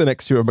make the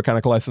next tier of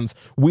mechanical essence,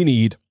 we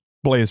need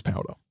blaze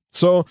powder.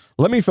 So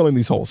let me fill in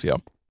these holes here.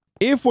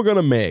 If we're going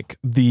to make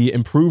the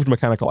improved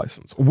mechanical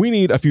essence, we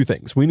need a few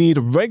things. We need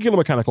regular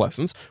mechanical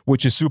essence,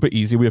 which is super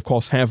easy. We, of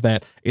course, have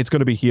that. It's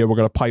going to be here. We're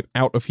going to pipe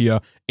out of here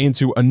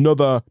into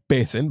another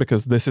basin,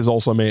 because this is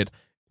also made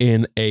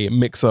in a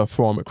mixer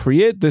from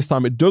Create. This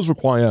time it does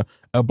require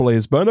a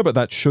blaze burner, but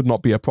that should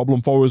not be a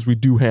problem for us. We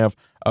do have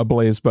a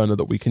blaze burner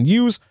that we can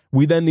use.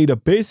 We then need a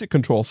basic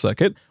control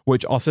circuit,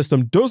 which our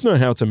system does know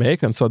how to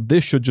make, and so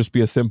this should just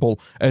be as simple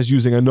as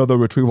using another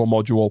retrieval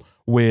module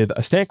with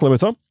a stack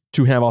limiter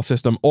to have our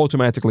system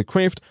automatically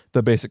craft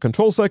the basic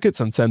control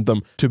circuits and send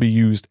them to be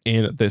used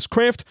in this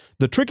craft.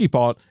 The tricky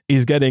part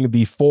is getting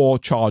the 4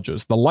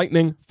 charges, the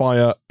lightning,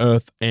 fire,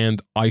 earth,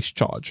 and ice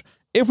charge.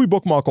 If we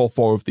bookmark all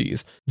 4 of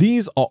these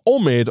are all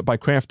made by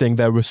crafting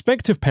their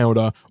respective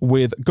powder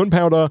with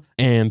gunpowder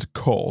and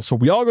coal. So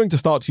we are going to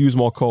start to use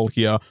more coal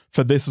here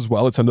for this as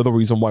well. It's another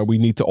reason why we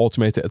need to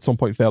automate it at some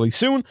point fairly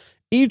soon.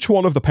 Each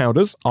one of the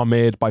powders are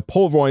made by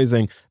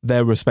pulverizing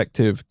their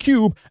respective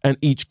cube, and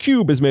each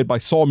cube is made by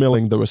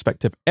sawmilling the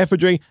respective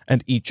effigy,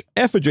 and each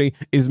effigy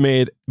is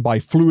made by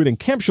fluid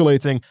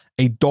encapsulating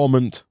a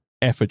dormant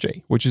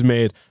effigy, which is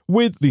made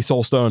with the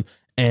soulstone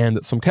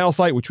and some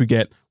calcite, which we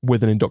get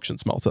with an induction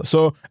smelter.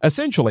 So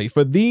essentially,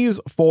 for these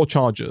 4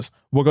 charges,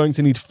 we're going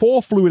to need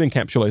 4 fluid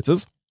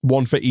encapsulators,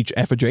 1 for each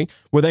effigy.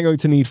 We're then going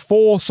to need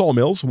 4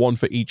 sawmills, 1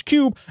 for each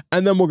cube,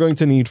 and then we're going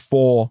to need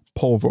 4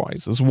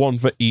 pulverizers, 1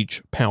 for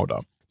each powder.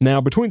 Now,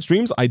 between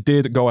streams, I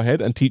did go ahead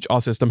and teach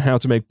our system how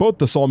to make both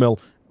the sawmill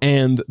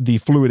and the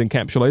fluid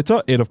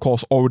encapsulator. It, of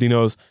course, already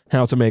knows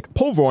how to make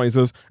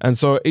pulverizers, and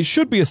so it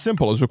should be as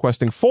simple as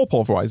requesting 4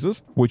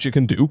 pulverizers, which it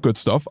can do, good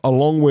stuff,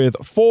 along with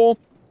 4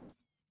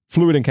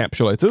 fluid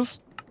encapsulators,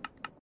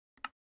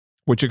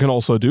 which it can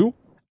also do,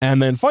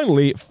 and then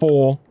finally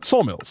 4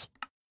 sawmills.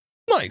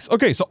 Nice.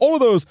 Okay, so all of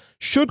those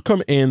should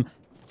come in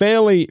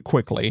fairly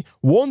quickly.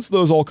 Once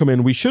those all come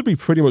in, we should be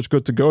pretty much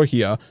good to go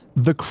here.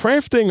 The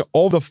crafting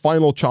of the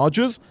final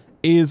charges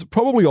is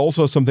probably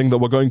also something that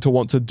we're going to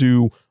want to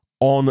do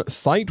on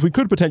site. We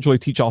could potentially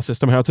teach our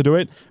system how to do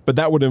it, but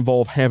that would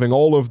involve having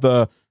all of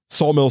the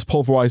sawmills,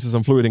 pulverizers,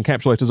 and fluid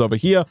encapsulators over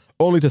here,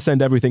 only to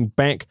send everything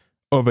back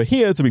over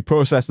here to be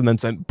processed and then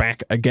sent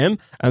back again.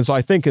 And so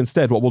I think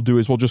instead what we'll do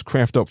is we'll just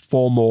craft up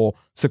 4 more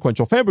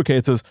sequential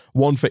fabricators,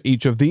 1 for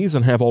each of these,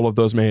 and have all of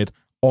those made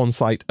on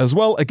site as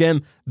well.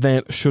 Again,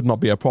 that should not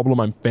be a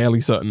problem. I'm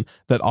fairly certain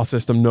that our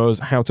system knows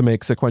how to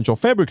make sequential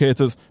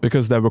fabricators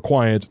because they're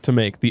required to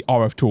make the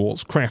RF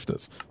tools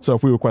crafters. So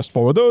if we request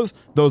 4 of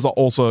those are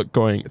also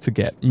going to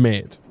get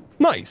made.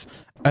 Nice.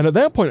 And at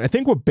that point, I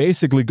think we're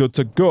basically good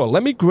to go.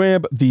 Let me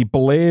grab the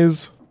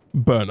blaze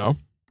burner,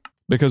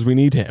 because we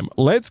need him.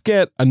 Let's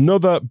get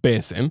another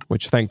basin,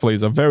 which thankfully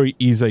is a very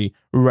easy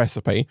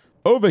recipe.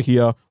 Over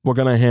here, we're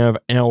going to have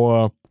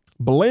our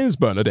blaze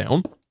burner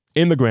down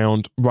in the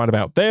ground right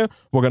about there.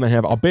 We're going to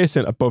have our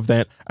basin above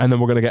that, and then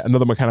we're going to get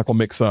another mechanical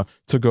mixer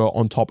to go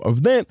on top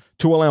of that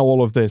to allow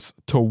all of this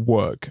to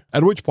work.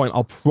 At which point,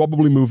 I'll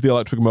probably move the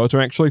electric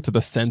motor actually to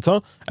the center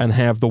and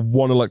have the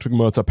one electric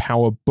motor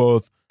power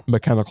both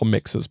mechanical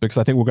mixers, because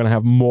I think we're going to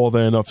have more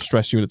than enough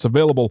stress units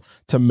available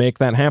to make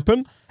that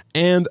happen.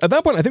 And at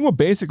that point, I think we're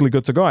basically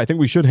good to go. I think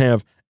we should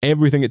have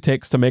everything it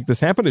takes to make this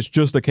happen. It's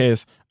just a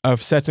case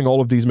of setting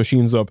all of these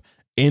machines up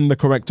in the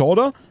correct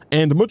order,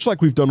 and much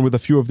like we've done with a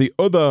few of the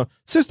other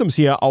systems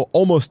here, I'll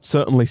almost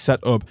certainly set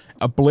up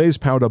a blaze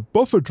powder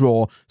buffer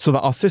drawer so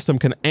that our system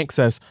can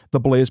access the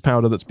blaze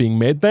powder that's being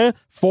made there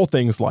for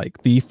things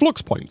like the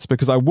flux points,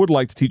 because I would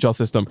like to teach our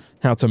system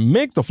how to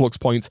make the flux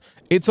points.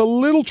 It's a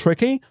little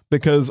tricky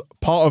because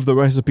part of the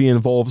recipe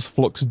involves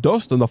flux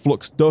dust, and the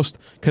flux dust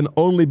can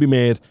only be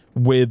made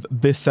with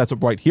this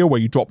setup right here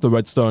where you drop the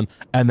redstone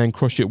and then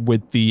crush it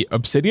with the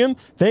obsidian.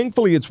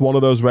 Thankfully, it's one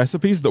of those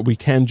recipes that we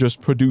can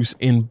just produce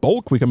in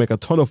bulk. We can make a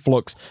ton of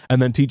flux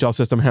and then teach our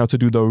system how to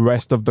do the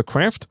rest of the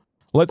craft.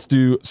 Let's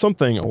do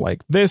something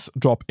like this.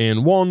 Drop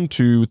in 1,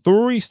 2,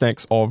 3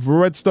 stacks of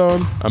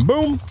redstone, and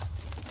boom.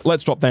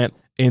 Let's drop that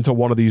into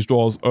one of these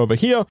drawers over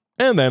here.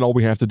 And then all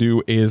we have to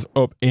do is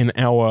up in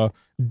our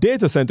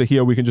data center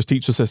here, we can just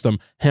teach the system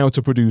how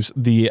to produce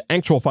the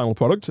actual final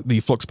product, the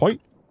flux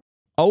point,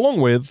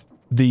 along with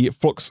the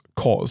flux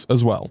cores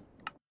as well.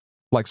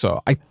 Like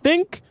so. I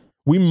think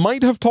we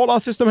might have taught our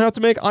system how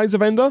to make Eyes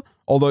of Ender,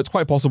 although it's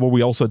quite possible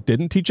we also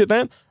didn't teach it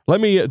that. Let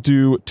me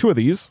do 2 of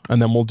these,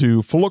 and then we'll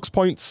do flux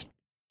points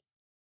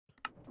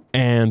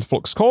and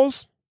flux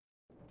cores.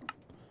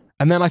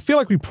 And then I feel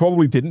like we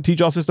probably didn't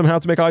teach our system how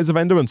to make Eyes of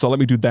Ender, and so let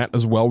me do that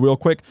as well real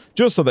quick,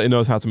 just so that it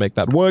knows how to make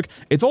that work.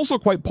 It's also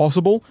quite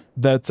possible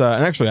that,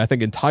 and actually I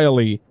think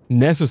entirely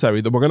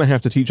necessary, that we're going to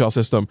have to teach our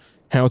system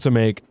how to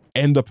make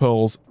ender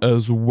pearls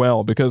as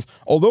well, because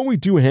although we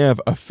do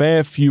have a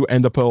fair few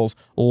ender pearls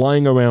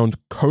lying around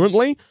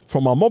currently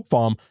from our mob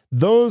farm,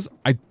 those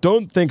I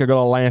don't think are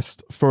going to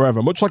last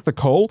forever. Much like the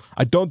coal,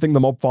 I don't think the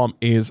mob farm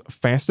is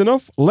fast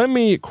enough. Let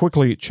me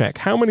quickly check.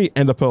 How many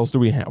ender pearls do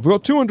we have? We've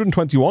got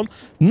 221,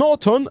 not a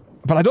ton,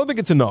 but I don't think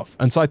it's enough.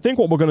 And so I think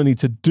what we're going to need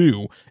to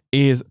do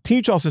is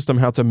teach our system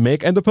how to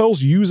make ender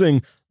pearls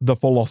using the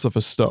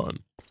Philosopher's Stone.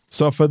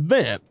 So for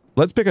that,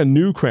 let's pick a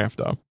new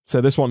crafter. So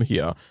this one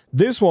here.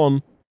 This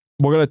one,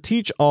 we're going to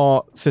teach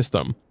our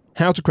system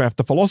how to craft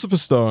the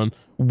Philosopher's Stone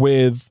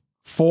with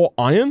 4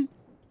 iron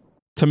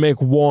to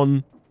make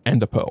 1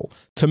 ender pearl.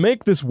 To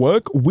make this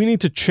work, we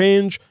need to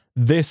change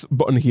this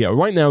button here.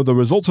 Right now, the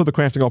results of the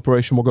crafting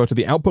operation will go to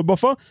the output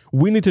buffer.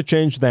 We need to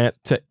change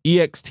that to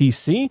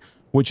EXTC,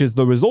 which is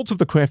the results of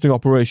the crafting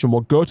operation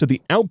will go to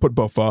the output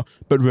buffer,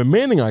 but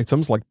remaining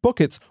items like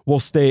buckets will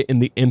stay in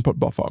the input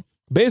buffer.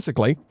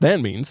 Basically, that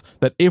means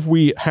that if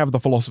we have the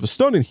Philosopher's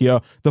Stone in here,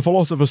 the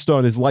Philosopher's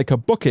Stone is like a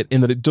bucket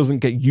in that it doesn't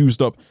get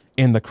used up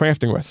in the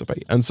crafting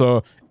recipe. And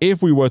so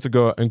if we were to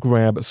go and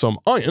grab some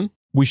iron,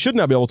 we should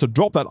now be able to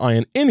drop that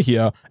iron in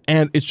here,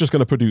 and it's just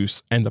going to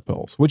produce ender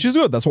pearls, which is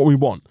good. That's what we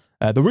want.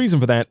 The reason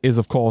for that is,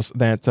 of course,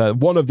 that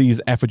one of these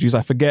effigies,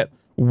 I forget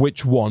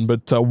which one,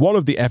 but one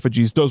of the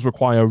effigies does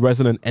require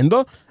resonant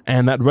ender,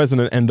 and that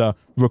resonant ender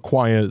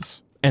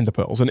requires ender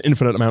pearls, an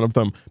infinite amount of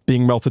them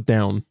being melted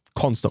down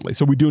constantly.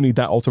 So we do need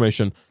that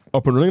automation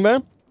up and running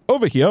there.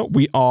 Over here,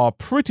 we are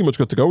pretty much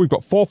good to go. We've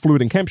got 4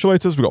 fluid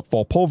encapsulators, we've got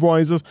 4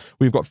 pulverizers,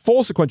 we've got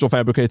 4 sequential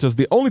fabricators.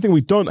 The only thing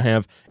we don't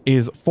have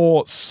is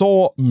 4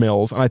 saw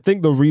mills, and I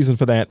think the reason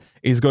for that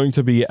is going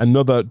to be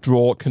another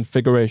draw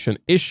configuration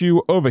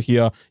issue over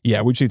here.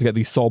 Yeah, we just need to get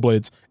these saw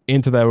blades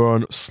into their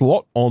own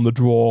slot on the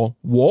draw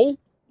wall.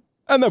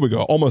 And there we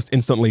go, almost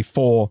instantly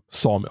 4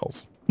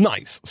 sawmills.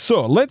 Nice.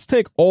 So let's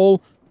take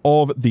all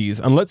of these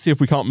and let's see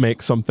if we can't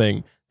make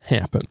something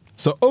happen.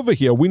 So over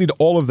here, we need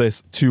all of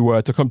this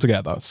to come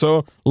together.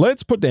 So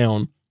let's put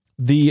down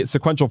the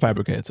sequential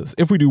fabricators.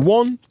 If we do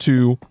 1,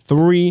 2,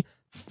 3,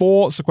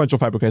 4 sequential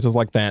fabricators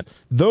like that,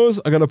 those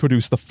are going to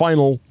produce the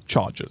final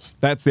charges.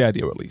 That's the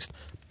idea, at least.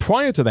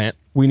 Prior to that,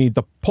 we need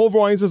the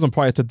pulverizers, and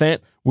prior to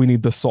that, we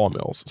need the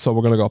sawmills. So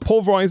we're going to go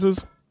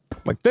pulverizers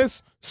like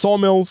this,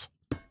 sawmills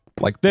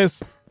like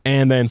this,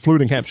 and then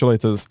fluid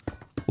encapsulators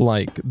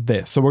like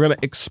this. So we're going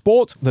to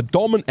export the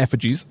dormant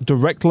effigies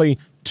directly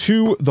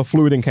to the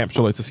fluid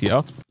encapsulators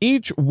here.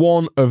 Each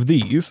one of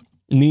these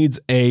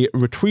needs a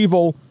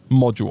retrieval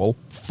module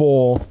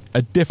for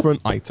a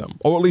different item,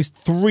 or at least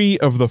 3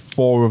 of the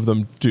 4 of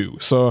them do.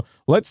 So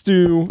let's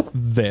do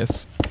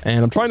this,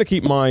 and I'm trying to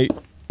keep my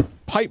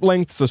pipe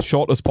lengths as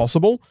short as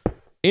possible.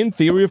 In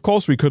theory, of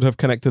course, we could have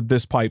connected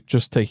this pipe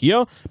just to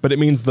here, but it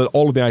means that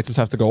all of the items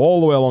have to go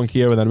all the way along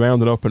here and then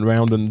round and up and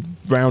round and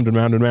round and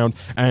round and round.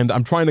 And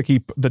I'm trying to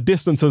keep the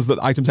distances that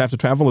items have to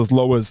travel as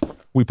low as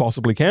we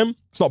possibly can.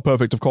 It's not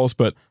perfect, of course,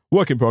 but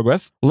work in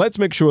progress. Let's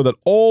make sure that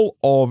all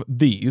of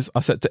these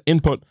are set to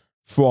input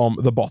from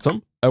the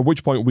bottom, at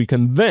which point we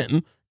can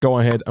then go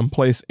ahead and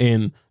place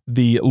in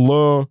the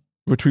low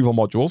retrieval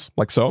modules,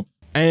 like so.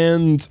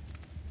 And,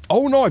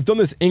 oh no, I've done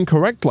this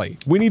incorrectly.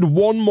 We need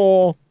one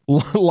more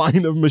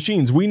line of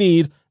machines. We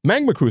need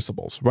magma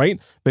crucibles,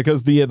 right?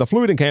 Because the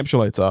fluid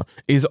encapsulator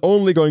is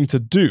only going to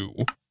do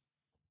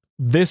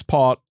this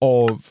part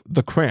of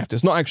the craft.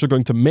 It's not actually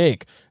going to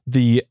make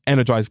the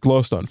energized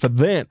glowstone. For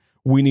that,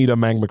 we need a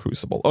magma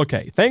crucible.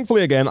 Okay,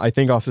 thankfully, again, I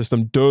think our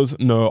system does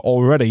know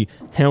already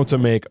how to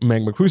make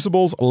magma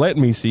crucibles. Let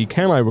me see,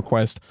 can I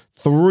request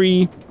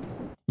 3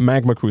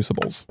 magma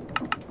crucibles?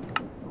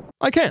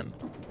 I can.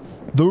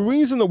 The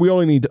reason that we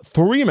only need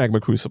 3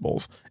 magma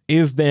crucibles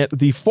is that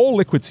the 4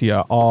 liquids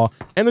here are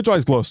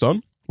energized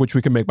glowstone, which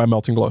we can make by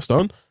melting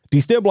glowstone,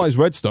 destabilized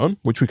redstone,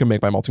 which we can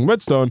make by melting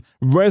redstone,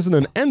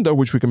 resonant ender,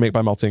 which we can make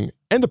by melting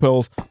ender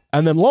pearls,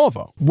 and then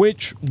lava,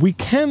 which we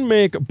can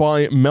make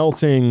by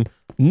melting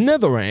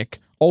netherrack,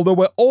 although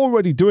we're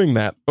already doing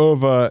that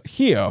over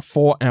here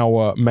for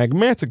our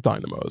magmatic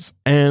dynamos.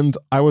 And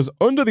I was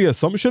under the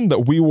assumption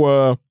that we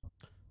were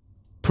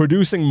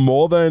producing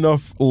more than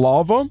enough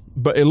lava,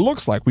 but it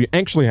looks like we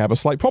actually have a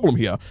slight problem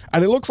here.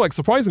 And it looks like,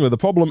 surprisingly, the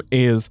problem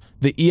is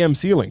the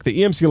EMC link.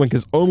 The EMC link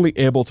is only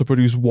able to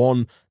produce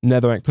 1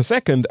 netherrack per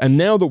second, and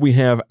now that we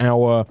have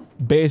our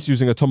base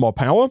using a ton more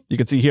power, you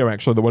can see here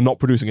actually that we're not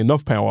producing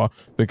enough power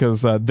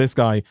because this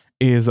guy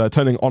is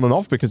turning on and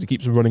off because he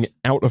keeps running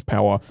out of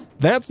power.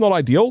 That's not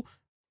ideal,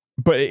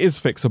 but it is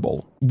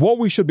fixable. What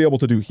we should be able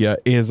to do here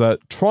is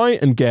try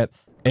and get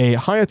a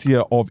higher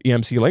tier of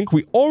EMC link.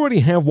 We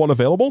already have one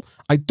available.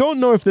 I don't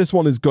know if this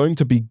one is going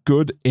to be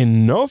good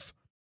enough.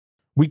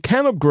 We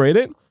can upgrade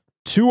it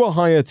to a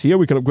higher tier.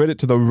 We can upgrade it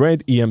to the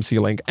red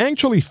EMC link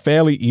actually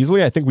fairly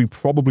easily. I think we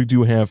probably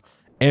do have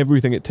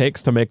everything it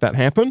takes to make that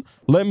happen.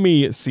 Let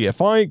me see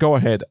if I go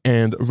ahead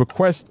and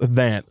request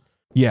that.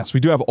 Yes, we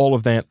do have all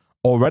of that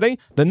already.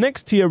 The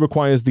next tier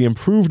requires the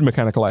improved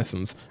mechanical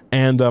essence,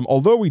 and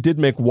although we did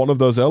make one of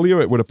those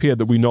earlier, it would appear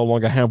that we no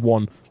longer have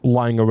one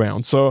lying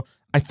around. So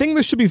I think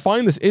this should be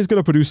fine. This is going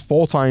to produce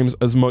 4 times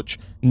as much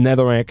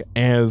netherrack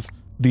as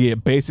the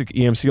basic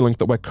EMC link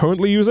that we're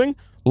currently using.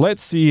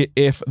 Let's see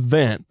if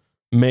that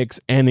makes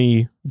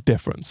any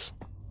difference.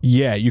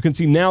 Yeah, you can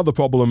see now the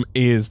problem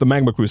is the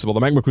magma crucible.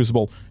 The magma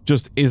crucible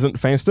just isn't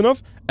fast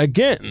enough.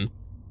 Again,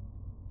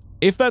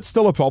 if that's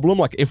still a problem,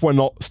 like if we're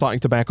not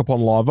starting to back up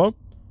on lava,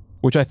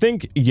 which I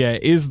think, yeah,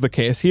 is the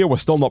case here, we're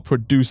still not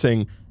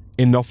producing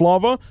enough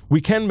lava,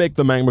 we can make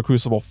the magma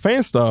crucible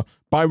faster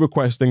by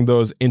requesting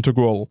those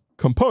integral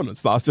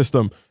components that our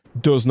system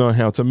does know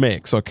how to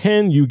make. So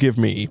can you give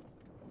me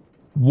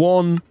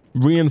 1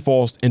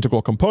 reinforced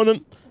integral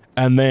component?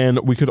 And then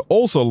we could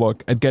also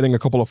look at getting a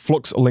couple of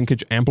flux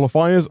linkage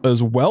amplifiers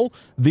as well.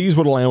 These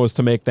would allow us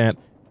to make that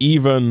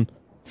even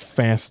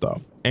faster.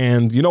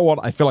 And you know what?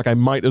 I feel like I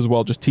might as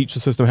well just teach the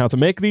system how to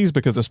make these,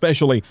 because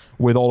especially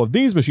with all of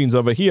these machines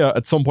over here,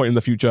 at some point in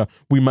the future,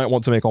 we might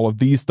want to make all of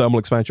these thermal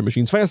expansion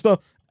machines faster.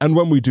 And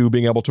when we do,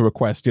 being able to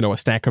request, you know, a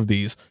stack of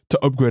these to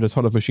upgrade a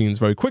ton of machines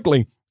very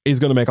quickly is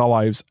going to make our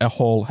lives a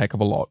whole heck of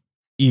a lot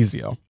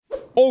easier.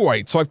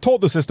 Alright, so I've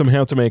taught the system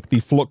how to make the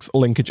flux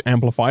linkage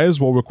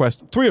amplifiers. We'll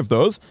request 3 of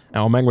those.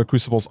 Our magma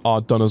crucibles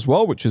are done as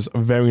well, which is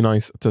very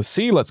nice to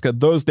see. Let's get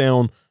those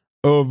down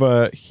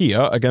over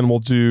here. Again, we'll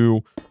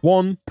do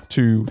 1,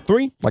 2,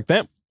 3, like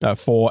that,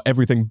 for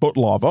everything but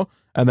lava.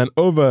 And then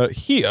over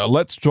here,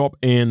 let's drop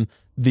in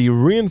the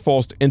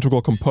reinforced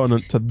integral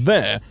component to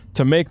there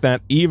to make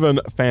that even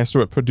faster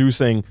at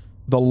producing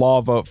the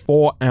lava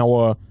for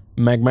our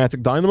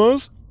magmatic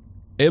dynamos.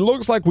 It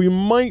looks like we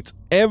might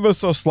ever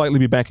so slightly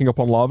be backing up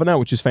on lava now,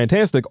 which is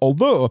fantastic.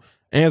 Although,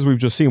 as we've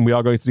just seen, we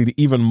are going to need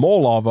even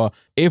more lava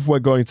if we're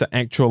going to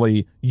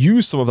actually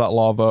use some of that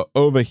lava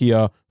over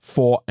here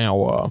for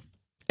our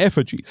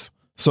effigies.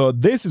 So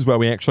this is where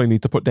we actually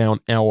need to put down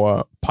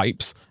our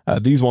pipes.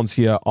 These ones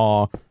here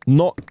are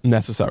not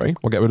necessary.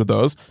 We'll get rid of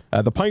those.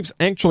 The pipes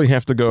actually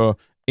have to go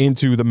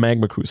into the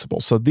magma crucible.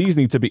 So these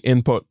need to be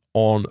input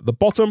on the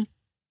bottom,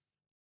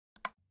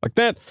 like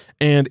that,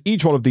 and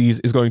each one of these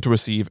is going to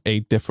receive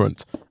a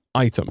different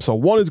item. So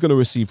one is going to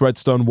receive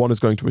redstone, one is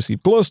going to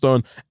receive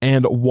glowstone,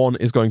 and one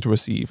is going to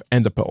receive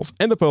ender pearls.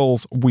 Ender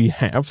pearls we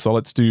have, so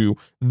let's do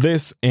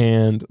this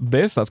and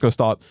this. That's going to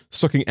start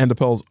sucking ender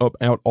pearls up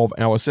out of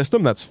our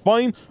system. That's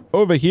fine.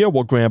 Over here,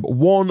 we'll grab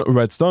 1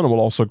 redstone, and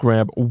we'll also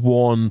grab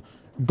 1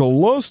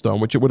 glowstone,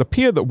 which it would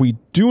appear that we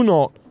do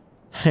not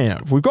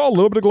have. We've got a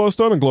little bit of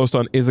glowstone, and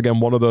glowstone is, again,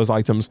 one of those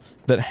items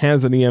that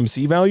has an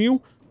EMC value.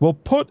 We'll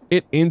put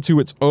it into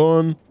its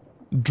own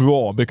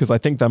drawer, because I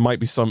think there might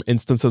be some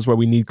instances where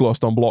we need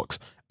glowstone blocks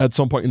at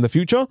some point in the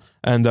future.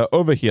 And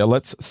over here,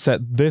 let's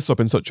set this up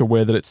in such a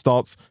way that it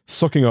starts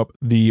sucking up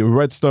the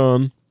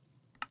redstone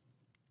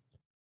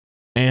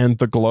and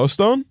the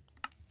glowstone.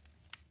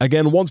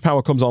 Again, once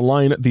power comes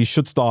online, these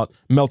should start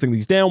melting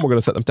these down. We're going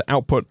to set them to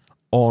output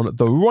on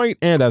the right,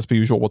 and as per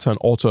usual, we'll turn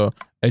auto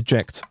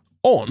eject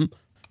on.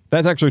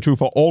 That's actually true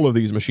for all of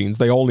these machines.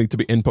 They all need to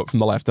be input from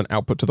the left and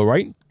output to the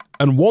right.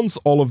 And once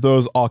all of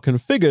those are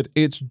configured,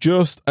 it's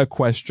just a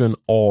question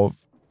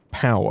of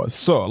power.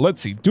 So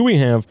let's see, do we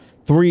have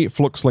 3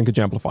 flux linkage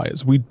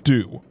amplifiers? We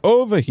do.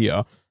 Over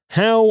here,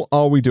 how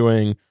are we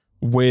doing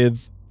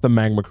with the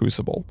magma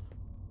crucible?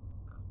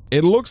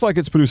 It looks like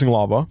it's producing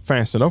lava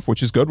fast enough,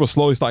 which is good. We're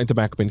slowly starting to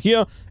back up in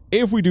here.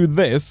 If we do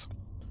this,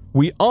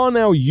 we are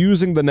now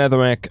using the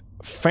netherrack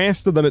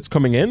faster than it's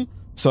coming in.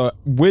 So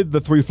with the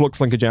 3 flux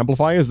linkage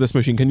amplifiers, this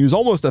machine can use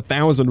almost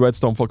 1,000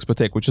 redstone flux per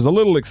tick, which is a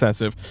little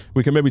excessive.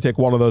 We can maybe take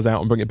one of those out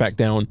and bring it back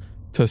down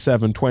to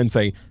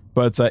 720.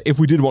 But if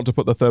we did want to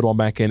put the 3rd one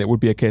back in, it would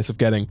be a case of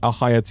getting a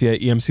higher tier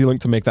EMC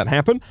link to make that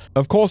happen.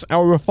 Of course,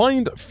 our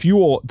refined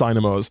fuel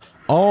dynamos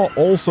are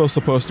also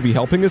supposed to be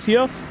helping us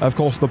here. Of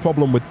course, the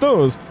problem with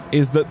those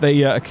is that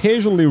they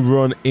occasionally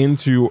run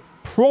into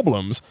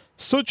problems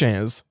such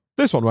as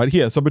this one right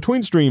here. So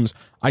between streams,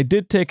 I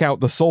did take out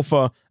the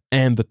sulfur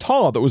and the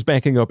tar that was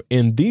backing up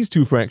in these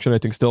two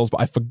fractionating stills, but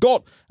I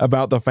forgot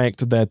about the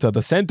fact that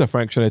the center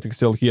fractionating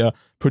still here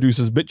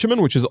produces bitumen,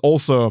 which is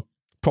also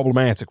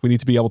problematic. We need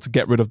to be able to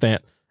get rid of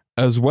that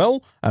as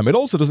well. It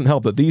also doesn't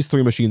help that these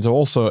three machines are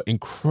also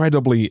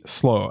incredibly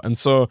slow, and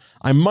so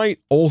I might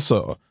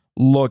also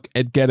look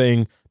at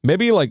getting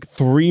maybe like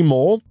 3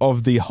 more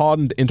of the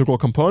hardened integral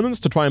components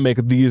to try and make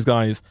these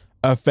guys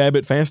a fair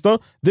bit faster.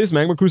 This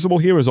magma crucible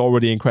here is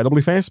already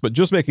incredibly fast, but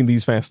just making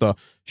these faster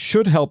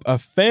should help a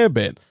fair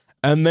bit.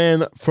 And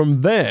then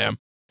from there,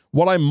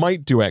 what I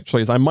might do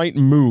actually is I might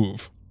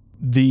move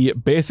the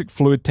basic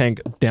fluid tank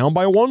down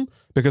by 1,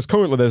 because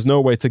currently there's no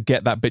way to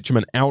get that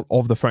bitumen out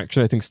of the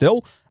fractionating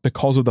still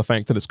because of the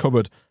fact that it's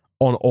covered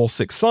on all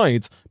 6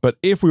 sides. But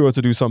if we were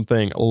to do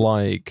something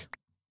like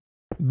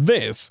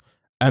this,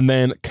 and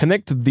then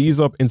connect these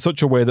up in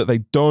such a way that they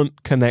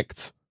don't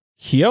connect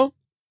here,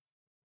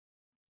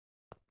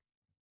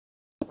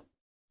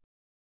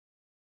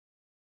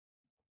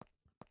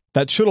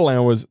 that should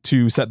allow us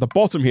to set the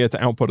bottom here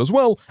to output as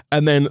well,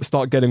 and then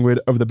start getting rid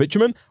of the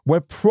bitumen.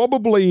 We're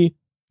probably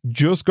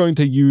just going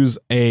to use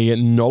a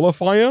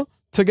nullifier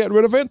to get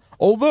rid of it,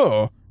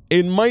 although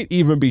it might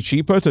even be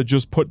cheaper to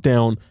just put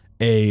down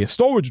a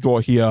storage drawer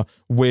here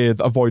with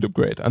a void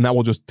upgrade, and that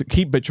will just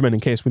keep bitumen in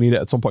case we need it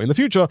at some point in the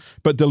future,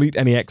 but delete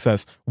any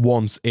excess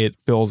once it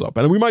fills up.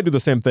 And we might do the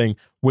same thing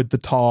with the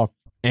tar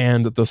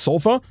and the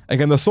sulfur.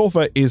 Again, the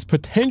sulfur is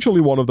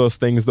potentially one of those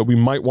things that we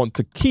might want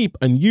to keep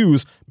and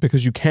use,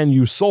 because you can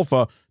use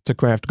sulfur to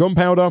craft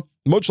gunpowder.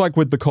 Much like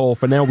with the coal,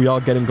 for now we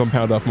are getting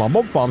gunpowder from our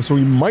mob farm, so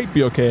we might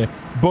be okay.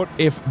 But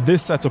if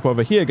this setup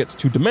over here gets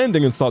too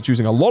demanding and starts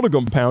using a lot of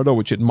gunpowder,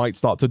 which it might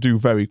start to do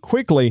very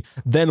quickly,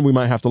 then we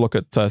might have to look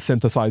at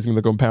synthesizing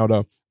the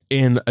gunpowder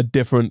in a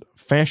different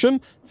fashion.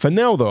 For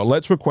now though,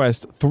 let's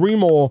request 3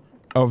 more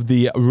of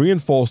the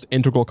reinforced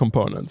integral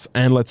components,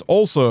 and let's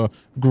also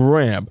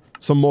grab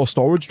some more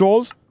storage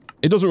drawers.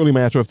 It doesn't really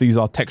matter if these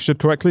are textured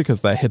correctly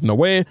because they're hidden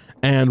away,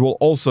 and we'll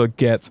also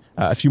get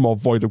a few more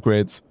void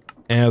upgrades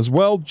as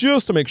well,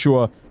 just to make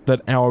sure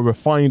that our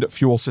refined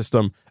fuel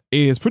system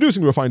is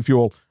producing refined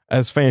fuel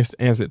as fast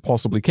as it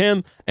possibly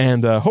can,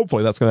 and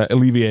hopefully that's going to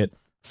alleviate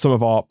some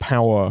of our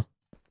power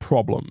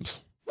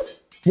problems.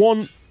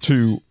 1,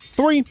 2,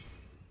 3.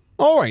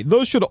 All right,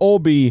 those should all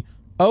be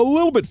a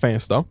little bit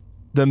faster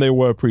than they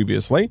were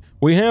previously.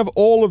 We have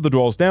all of the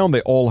drawers down, they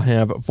all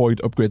have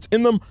void upgrades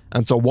in them,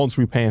 and so once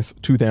we pass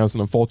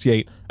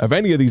 2048 of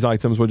any of these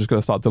items, we're just going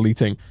to start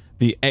deleting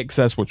the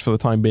excess, which for the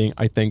time being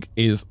I think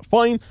is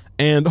fine,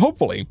 and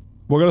hopefully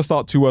we're going to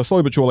start to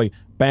slowly but surely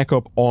back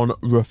up on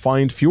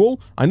refined fuel.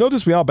 I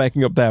notice we are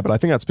backing up there, but I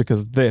think that's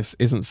because this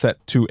isn't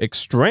set to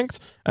extract,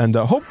 and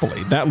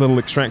hopefully that little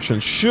extraction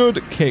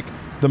should kick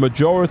the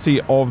majority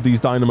of these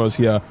dynamos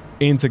here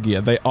into gear.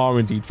 They are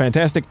indeed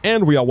fantastic,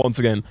 and we are once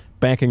again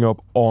backing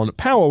up on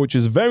power, which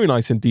is very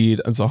nice indeed.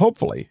 And so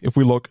hopefully, if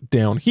we look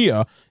down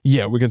here,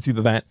 yeah, we can see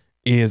that that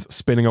is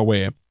spinning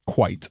away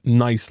quite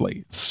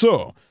nicely.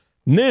 So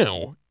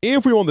now,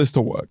 if we want this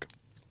to work,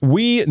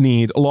 we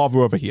need lava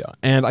over here.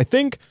 And I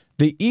think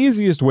the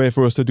easiest way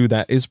for us to do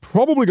that is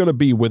probably going to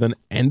be with an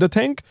ender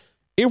tank.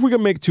 If we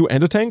can make 2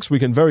 ender tanks, we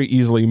can very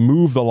easily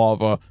move the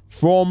lava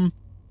from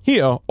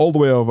here all the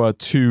way over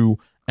to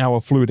our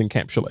fluid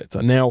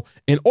encapsulator. Now,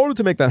 in order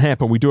to make that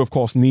happen, we do of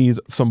course need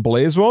some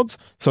blaze rods,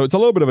 so it's a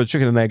little bit of a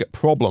chicken and egg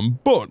problem,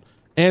 but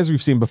as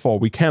we've seen before,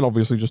 we can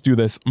obviously just do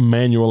this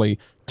manually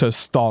to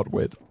start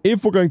with.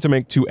 If we're going to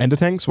make 2 ender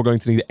tanks, we're going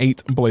to need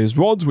 8 blaze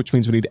rods, which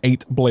means we need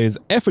 8 blaze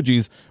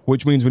effigies,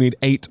 which means we need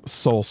 8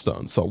 soul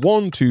stones. So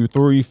 1, 2,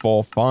 3,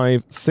 4,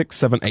 5, 6,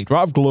 7, 8,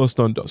 right, of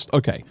glowstone dust.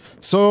 Okay,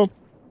 so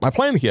my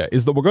plan here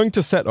is that we're going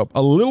to set up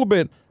a little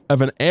bit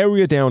of an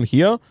area down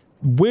here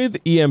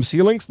with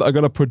EMC links that are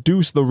going to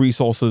produce the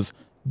resources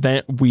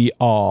that we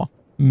are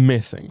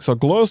missing. So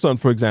glowstone,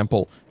 for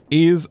example,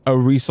 is a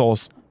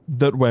resource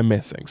that we're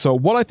missing. So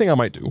what I think I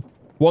might do,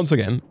 once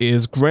again,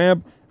 is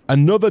grab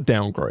another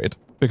downgrade,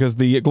 because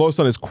the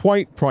glowstone is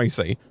quite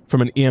pricey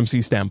from an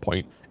EMC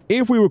standpoint.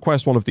 If we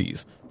request one of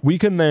these, we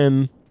can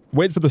then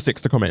wait for the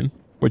 6 to come in,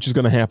 which is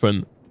going to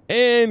happen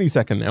any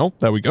second now.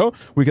 There we go.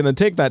 We can then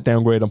take that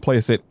downgrade and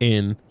place it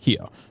in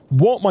here.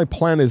 What my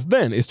plan is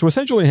then is to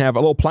essentially have a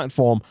little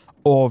platform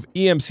of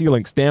EMC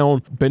links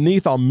down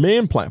beneath our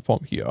main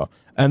platform here.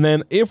 And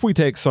then if we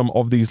take some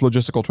of these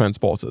logistical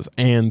transporters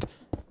and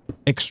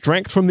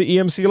extract from the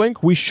EMC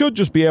link, we should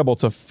just be able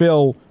to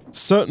fill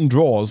certain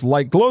drawers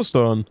like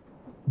glowstone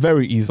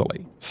very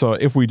easily. So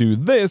if we do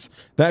this,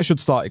 that should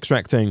start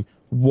extracting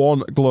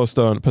 1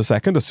 glowstone per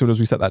second. As soon as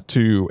we set that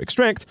to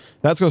extract,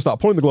 that's going to start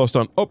pulling the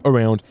glowstone up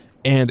around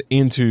and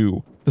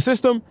into the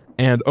system.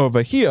 And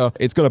over here,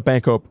 it's going to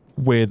back up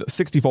with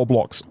 64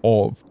 blocks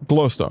of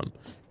glowstone.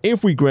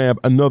 If we grab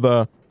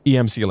another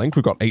EMC link.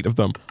 We've got 8 of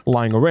them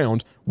lying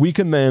around. We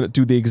can then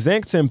do the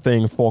exact same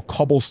thing for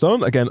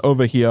cobblestone. Again,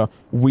 over here,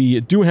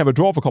 we do have a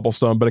drawer for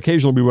cobblestone, but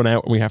occasionally we run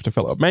out and we have to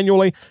fill it up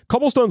manually.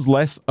 Cobblestone's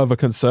less of a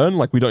concern.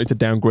 Like, we don't need to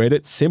downgrade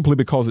it simply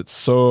because it's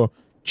so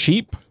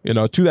cheap. You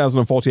know,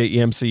 2048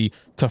 EMC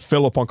to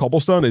fill up on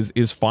cobblestone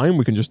is fine.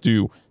 We can just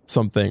do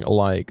something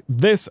like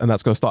this, and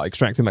that's going to start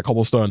extracting that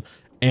cobblestone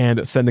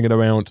and sending it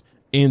around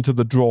into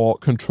the drawer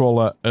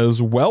controller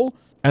as well.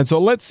 And so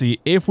let's see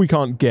if we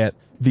can't get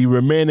the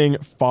remaining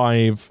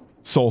 5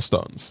 soul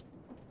stones.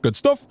 Good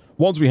stuff.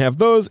 Once we have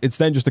those, it's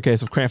then just a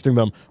case of crafting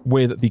them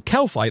with the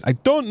calcite. I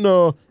don't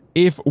know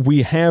if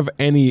we have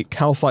any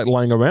calcite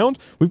lying around.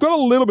 We've got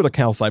a little bit of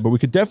calcite, but we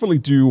could definitely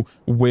do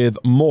with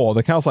more.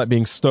 The calcite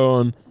being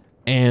stone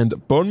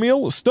and bone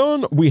meal.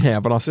 Stone we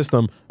have, and our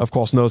system, of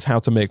course, knows how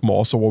to make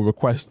more, so we'll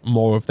request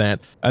more of that.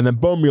 And then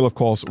bone meal, of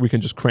course, we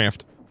can just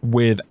craft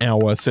with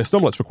our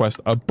system. Let's request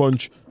a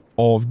bunch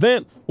of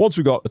that. Once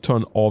we got a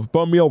ton of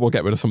bone meal, we'll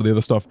get rid of some of the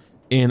other stuff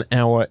in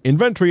our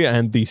inventory,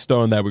 and the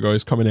stone, there we go,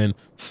 is coming in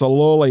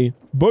slowly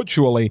but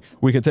surely.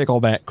 We can take all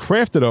that,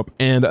 craft it up,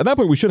 and at that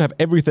point we should have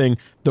everything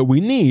that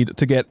we need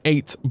to get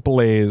 8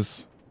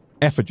 blaze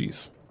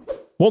effigies.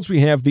 Once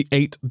we have the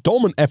 8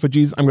 dormant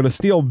effigies, I'm going to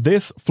steal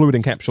this fluid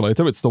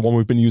encapsulator. It's the one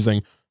we've been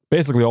using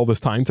basically all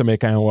this time to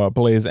make our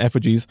blaze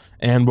effigies,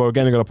 and we're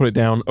again going to put it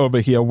down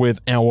over here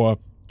with our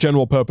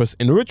general purpose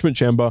enrichment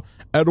chamber,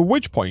 at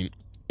which point,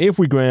 if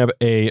we grab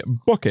a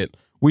bucket,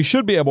 we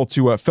should be able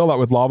to fill that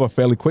with lava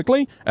fairly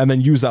quickly, and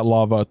then use that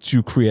lava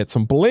to create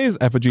some blaze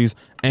effigies.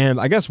 And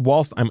I guess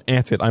whilst I'm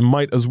at it, I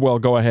might as well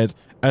go ahead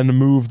and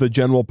move the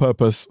general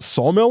purpose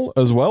sawmill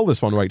as well.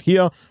 This one right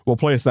here. We'll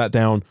place that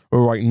down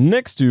right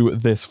next to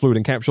this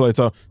fluid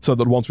encapsulator, so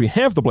that once we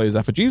have the blaze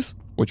effigies,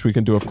 which we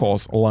can do, of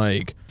course,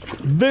 like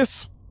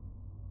this,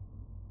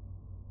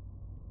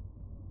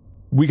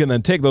 we can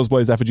then take those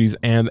blaze effigies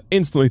and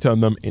instantly turn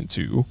them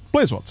into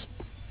blaze rods.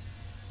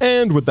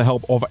 And with the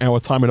help of our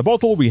time in a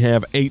bottle, we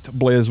have 8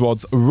 blaze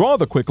rods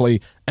rather quickly.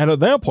 And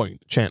at that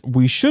point, chat,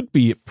 we should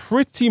be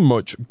pretty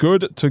much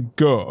good to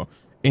go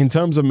in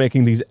terms of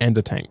making these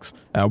ender tanks.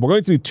 We're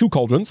going to need 2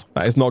 cauldrons.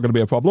 That is not going to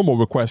be a problem. We'll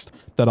request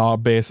that our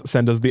base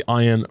send us the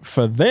iron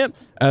for that.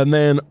 And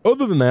then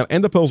other than that,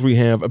 ender pearls we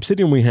have,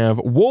 obsidian we have,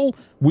 wool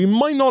we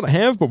might not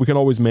have, but we can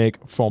always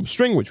make from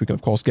string, which we can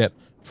of course get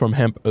from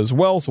hemp as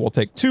well. So we'll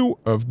take 2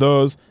 of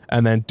those.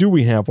 And then do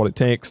we have what it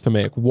takes to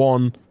make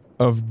 1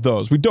 of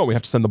those? We don't. We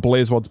have to send the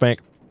blaze rods back.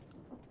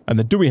 And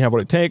then do we have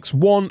what it takes?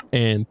 1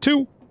 and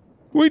 2.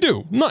 We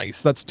do.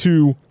 Nice. That's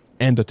 2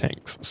 ender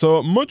tanks.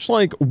 So much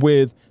like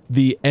with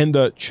the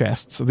ender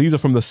chests, these are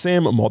from the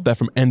same mod. They're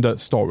from ender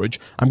storage.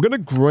 I'm going to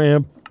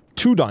grab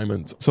 2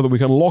 diamonds so that we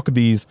can lock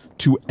these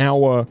to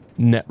our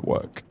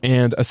network.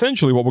 And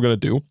essentially what we're going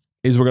to do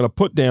is we're going to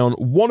put down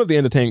one of the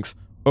ender tanks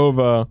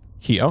over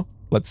here.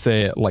 Let's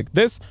say like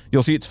this.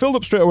 You'll see it's filled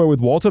up straight away with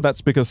water.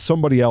 That's because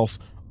somebody else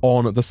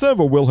on the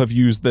server will have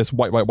used this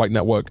white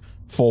network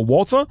for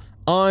water.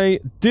 I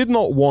did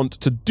not want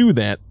to do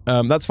that.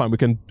 That's fine. We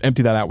can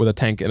empty that out with a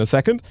tank in a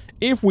second.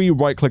 If we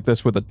right-click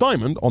this with a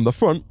diamond on the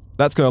front,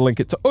 that's going to link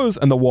it to us,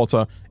 and the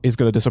water is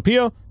going to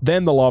disappear.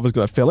 Then the lava is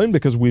going to fill in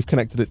because we've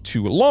connected it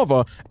to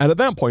lava. And at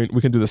that point, we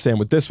can do the same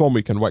with this one.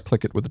 We can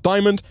right-click it with a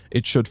diamond.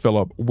 It should fill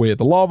up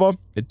with lava.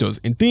 It does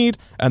indeed.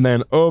 And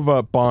then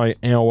over by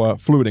our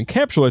fluid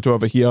encapsulator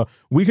over here,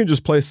 we can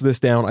just place this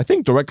down, I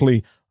think,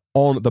 directly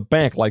on the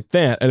back like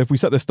that. And if we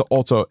set this to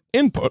auto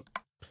input,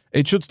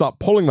 it should start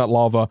pulling that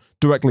lava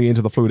directly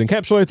into the fluid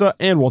encapsulator,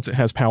 and once it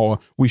has power,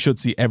 we should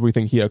see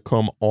everything here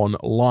come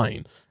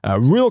online.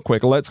 Real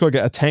quick, let's go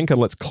get a tank and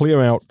let's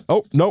clear out...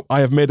 Oh, no, I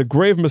have made a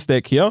grave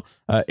mistake here,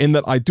 in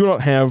that I do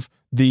not have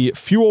the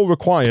fuel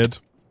required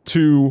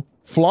to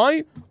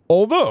fly,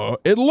 although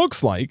it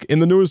looks like in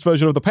the newest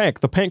version of the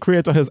pack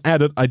creator has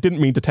added... I didn't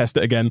mean to test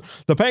it again.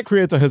 The pack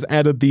creator has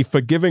added the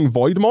Forgiving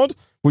Void mod,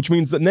 which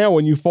means that now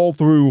when you fall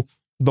through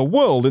the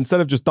world,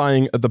 instead of just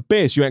dying at the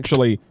base, you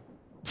actually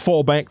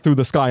fall back through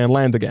the sky and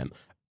land again.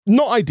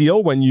 Not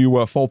ideal when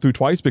you fall through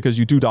twice because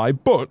you do die,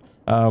 but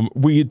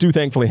we do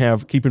thankfully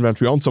have keep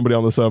inventory on. Somebody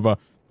on the server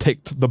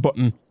ticked the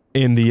button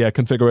in the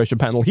configuration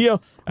panel here,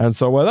 and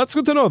so that's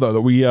good to know though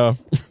that we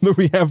that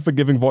we have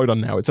Forgiving Void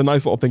on now. It's a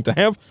nice little thing to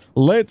have.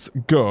 Let's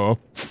go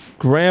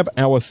grab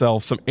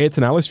ourselves some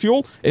Aeternalis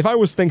fuel. If I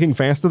was thinking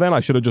faster then, I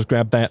should have just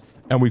grabbed that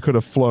and we could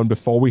have flown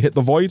before we hit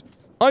the void.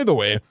 Either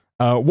way,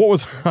 what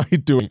was I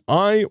doing?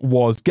 I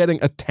was getting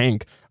a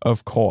tank,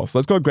 of course.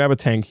 Let's go grab a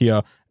tank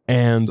here,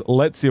 and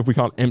let's see if we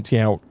can't empty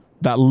out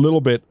that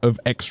little bit of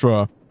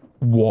extra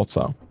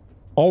water.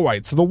 All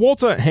right, so the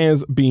water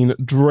has been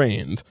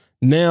drained.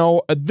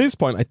 Now, at this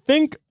point, I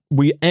think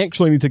we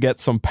actually need to get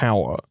some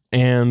power.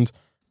 And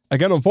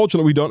again,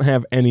 unfortunately, we don't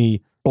have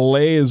any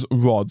blaze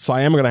rods, so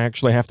I am going to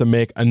actually have to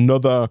make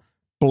another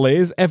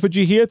blaze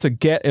effigy here to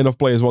get enough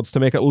blaze rods to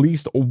make at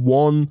least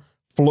 1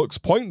 flux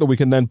point that we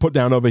can then put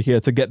down over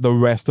here to get the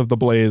rest of the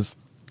blaze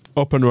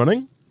up and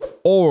running.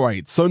 All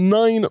right, so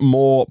 9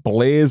 more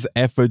blaze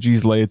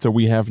effigies later,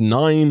 we have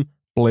 9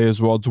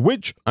 blaze rods,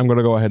 which I'm going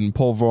to go ahead and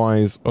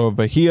pulverize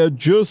over here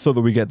just so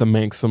that we get the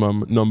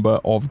maximum number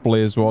of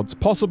blaze rods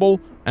possible.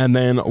 And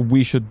then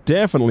we should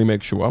definitely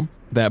make sure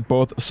that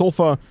both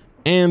sulfur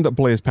and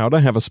blaze powder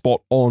have a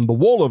spot on the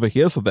wall over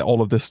here so that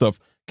all of this stuff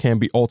can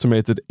be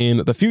automated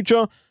in the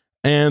future.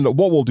 And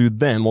what we'll do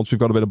then, once we've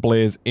got a bit of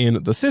blaze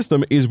in the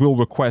system, is we'll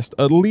request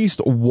at least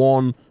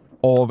one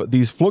of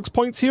these flux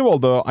points here,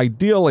 although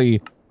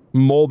ideally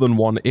more than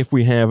one if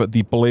we have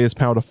the blaze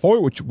powder for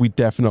it, which we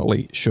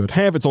definitely should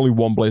have. It's only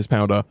one blaze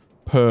powder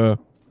per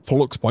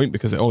flux point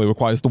because it only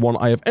requires the one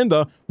eye of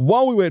ender.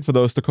 While we wait for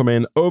those to come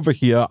in, over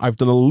here, I've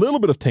done a little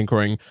bit of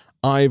tinkering.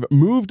 I've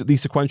moved the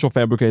sequential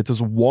fabricators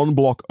one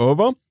block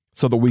over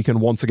so that we can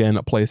once again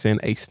place in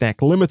a stack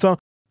limiter.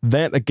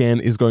 That,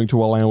 again, is going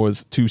to allow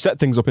us to set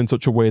things up in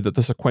such a way that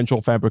the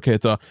sequential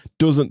fabricator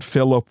doesn't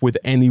fill up with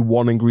any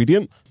one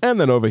ingredient.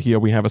 And then over here,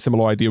 we have a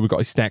similar idea. We've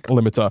got a stack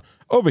limiter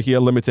over here,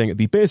 limiting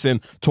the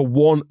basin to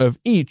one of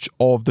each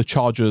of the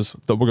charges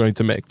that we're going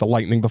to make: the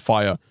lightning, the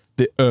fire,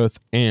 the earth,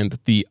 and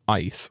the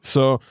ice.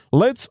 So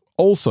let's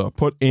also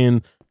put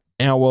in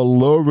our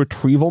low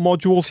retrieval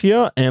modules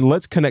here, and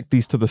let's connect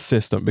these to the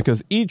system,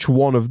 because each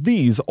one of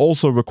these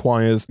also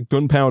requires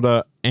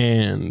gunpowder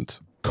and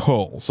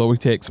coal. So we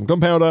take some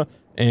gunpowder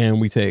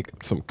and we take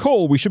some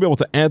coal. We should be able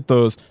to add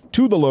those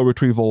to the low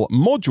retrieval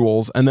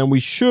modules, and then we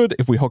should,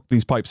 if we hook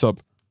these pipes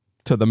up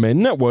to the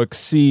main network,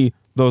 see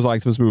those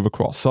items move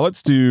across. So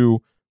let's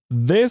do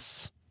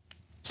this.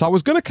 So I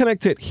was going to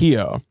connect it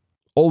here,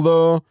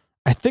 although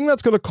I think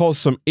that's going to cause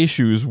some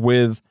issues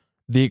with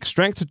the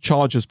extracted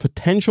charges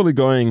potentially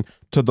going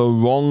to the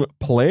wrong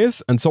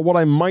place. And so what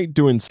I might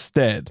do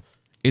instead,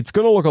 it's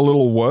going to look a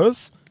little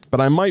worse, but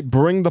I might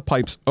bring the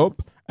pipes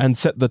up and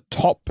set the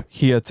top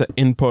here to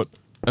input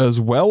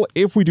as well.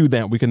 If we do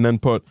that, we can then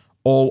put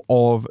all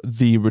of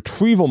the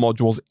retrieval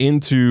modules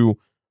into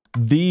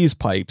these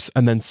pipes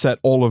and then set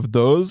all of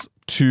those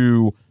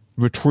to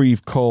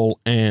retrieve coal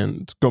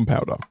and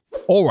gunpowder.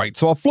 All right,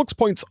 so our flux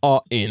points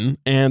are in,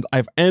 and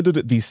I've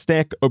added the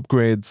stack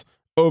upgrades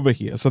over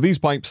here. So these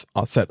pipes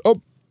are set up.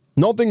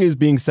 Nothing is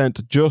being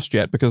sent just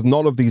yet because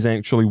none of these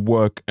actually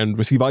work and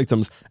receive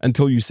items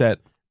until you set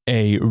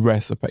a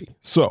recipe.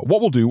 So what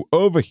we'll do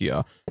over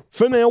here,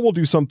 for now, we'll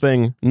do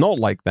something not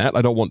like that.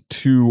 I don't want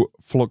 2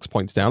 flux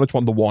points down. I just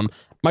want the one.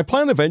 My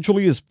plan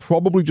eventually is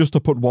probably just to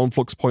put 1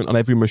 flux point on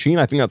every machine.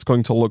 I think that's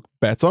going to look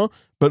better.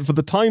 But for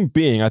the time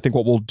being, I think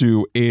what we'll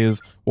do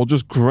is we'll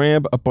just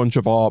grab a bunch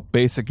of our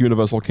basic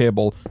universal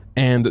cable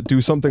and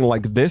do something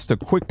like this to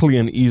quickly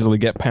and easily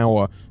get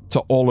power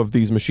to all of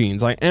these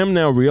machines. I am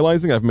now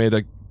realizing I've made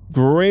a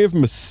grave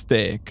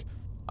mistake.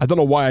 I don't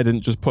know why I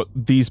didn't just put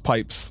these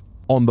pipes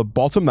on the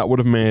bottom. That would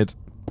have made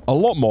a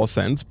lot more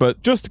sense,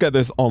 but just to get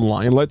this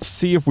online, let's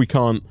see if we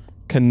can't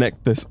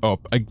connect this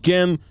up.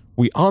 Again,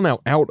 we are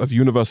now out of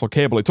universal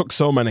cable. It took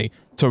so many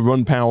to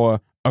run power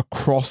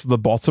across the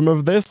bottom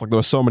of this. Like, there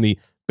were so many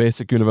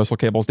basic universal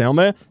cables down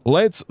there.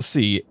 Let's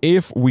see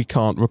if we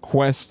can't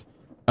request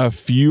a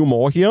few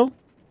more here.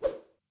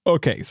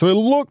 Okay, so it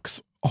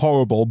looks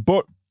horrible,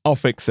 but I'll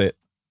fix it.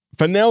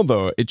 For now,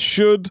 though, it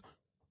should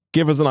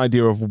give us an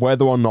idea of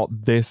whether or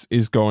not this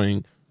is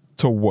going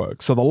to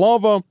work. So the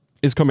lava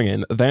is coming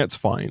in, that's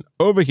fine.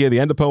 Over here, the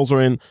ender pearls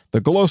are in, the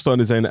glowstone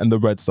is in, and the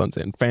redstone's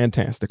in.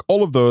 Fantastic.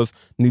 All of those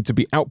need to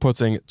be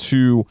outputting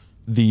to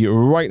the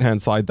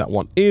right-hand side. That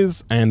one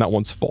is, and that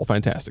one's full.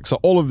 Fantastic. So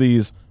all of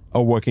these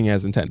are working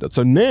as intended.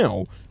 So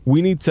now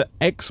we need to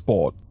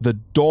export the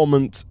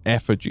dormant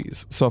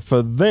effigies. So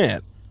for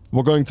that,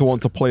 we're going to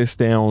want to place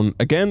down,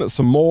 again,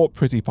 some more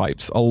pretty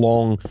pipes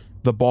along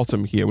the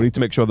bottom here. We need to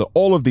make sure that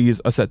all of these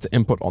are set to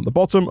input on the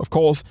bottom, of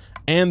course,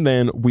 and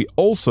then we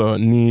also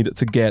need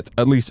to get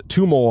at least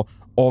 2 more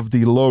of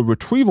the low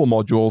retrieval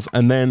modules.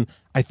 And then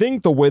I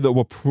think the way that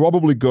we're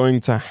probably going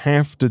to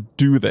have to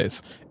do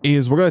this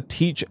is we're going to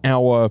teach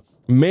our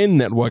main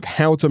network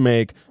how to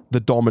make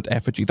the dormant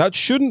effigy. That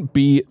shouldn't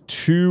be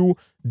too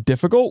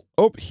difficult.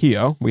 Up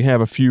here, we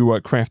have a few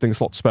crafting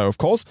slots spare, of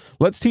course.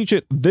 Let's teach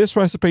it this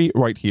recipe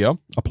right here,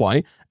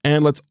 apply,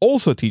 and let's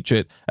also teach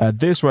it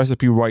this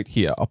recipe right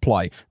here,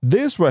 apply.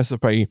 This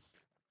recipe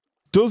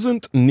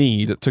doesn't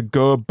need to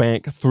go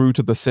back through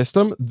to the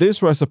system.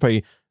 This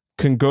recipe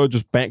can go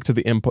just back to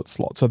the input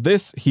slot. So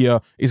this here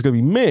is going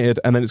to be made,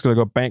 and then it's going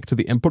to go back to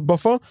the input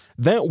buffer.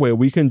 That way,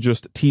 we can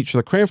just teach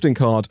the crafting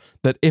card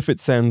that if it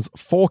sends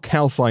 4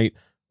 calcite,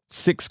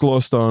 6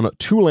 glowstone,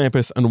 2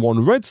 lapis, and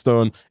 1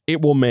 redstone,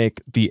 it will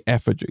make the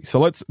effigy. So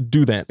let's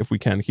do that if we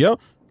can here.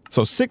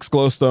 So 6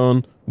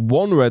 glowstone,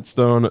 1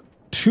 redstone,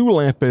 2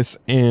 lapis,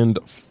 and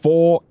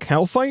 4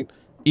 calcite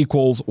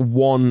equals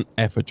 1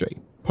 effigy.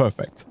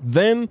 Perfect.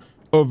 Then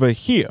over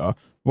here,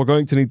 we're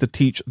going to need to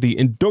teach the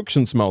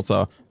induction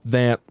smelter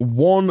that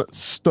 1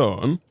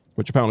 stone,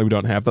 which apparently we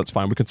don't have, that's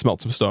fine, we can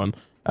smelt some stone,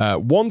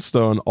 1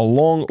 stone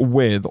along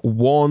with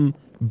 1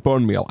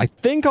 bone meal. I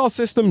think our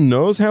system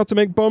knows how to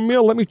make bone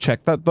meal. Let me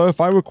check that though. If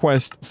I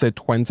request, say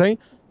 20,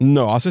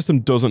 no, our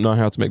system doesn't know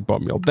how to make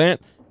bone meal.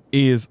 That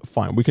is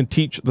fine. We can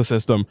teach the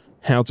system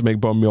how to make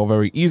bone meal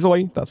very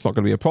easily. That's not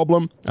going to be a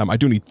problem. I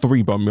do need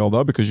 3 bone meal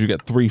though, because you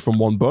get 3 from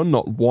 1 bone,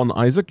 not 1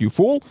 Isaac, you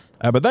fool.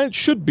 But that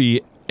should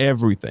be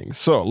everything.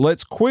 So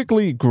let's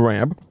quickly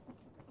grab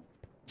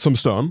some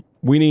stone.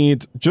 We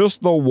need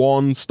just the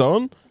 1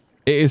 stone.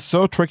 It is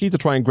so tricky to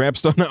try and grab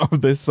stone out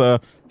of this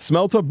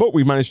smelter, but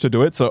we managed to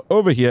do it. So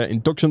over here,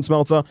 induction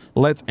smelter,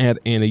 let's add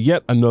in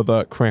yet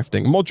another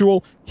crafting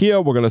module. Here,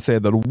 we're going to say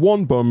that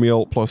 1 bone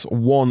meal plus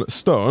 1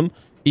 stone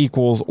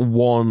equals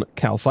 1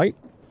 calcite.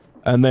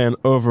 And then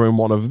over in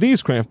one of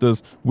these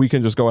crafters, we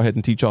can just go ahead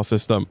and teach our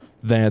system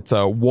that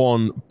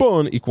 1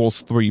 bone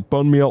equals 3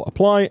 bone meal,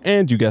 apply,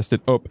 and you guessed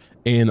it, up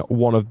in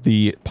one of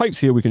the pipes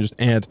here, we can just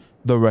add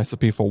the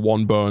recipe for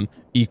 1 bone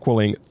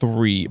equaling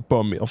 3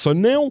 bone meal. So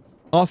now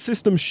our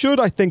system should,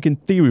 I think, in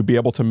theory, be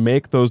able to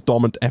make those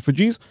dormant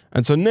effigies.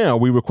 And so now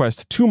we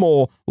request 2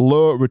 more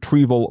low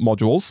retrieval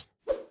modules.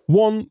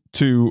 1,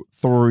 2,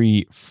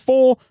 3,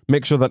 4.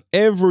 Make sure that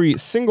every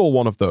single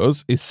one of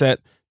those is set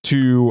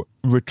to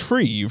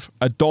retrieve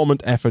a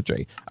dormant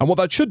effigy. And what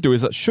that should do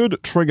is that should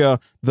trigger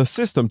the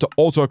system to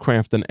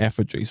auto-craft an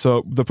effigy.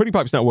 So the Pretty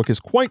Pipes network is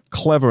quite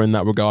clever in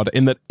that regard,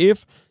 in that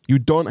if you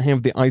don't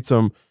have the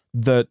item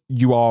that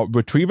you are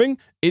retrieving,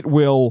 it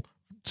will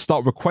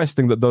start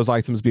requesting that those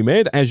items be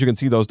made. As you can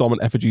see, those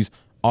dormant effigies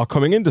are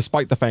coming in,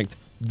 despite the fact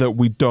that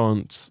we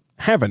don't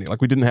have any.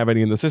 Like, we didn't have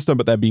any in the system,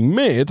 but they're being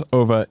made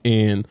over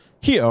in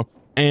here,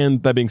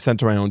 and they're being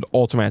sent around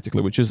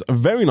automatically, which is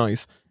very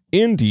nice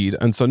indeed.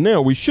 And so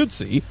now we should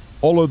see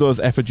all of those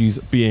effigies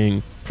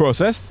being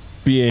processed,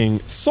 being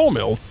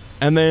sawmilled,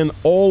 and then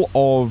all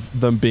of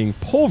them being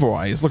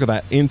pulverized, look at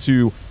that,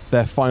 into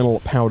their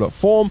final powder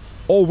form.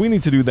 All we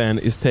need to do then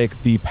is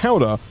take the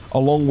powder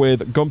along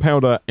with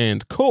gunpowder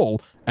and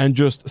coal and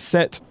just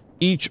set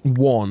each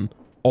one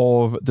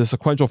of the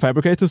sequential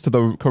fabricators to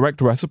the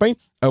correct recipe,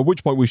 at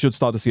which point we should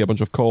start to see a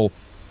bunch of coal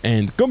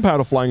and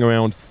gunpowder flying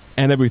around,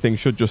 and everything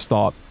should just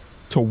start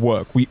to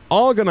work. We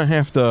are going to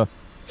have to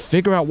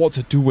figure out what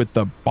to do with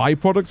the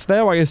byproducts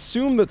there. I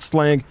assume that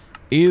slag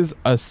is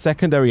a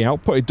secondary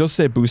output. It does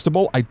say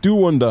boostable. I do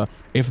wonder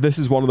if this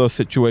is one of those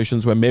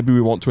situations where maybe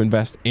we want to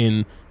invest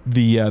in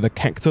the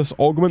cactus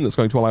augment that's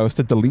going to allow us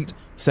to delete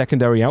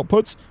secondary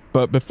outputs.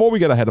 But before we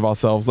get ahead of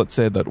ourselves, let's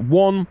say that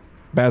 1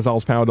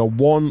 Basal's powder,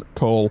 1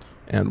 coal,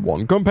 and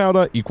 1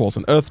 gunpowder equals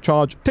an earth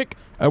charge, tick,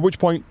 at which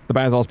point the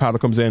Basal's powder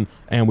comes in,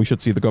 and we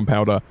should see the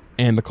gunpowder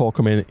and the coal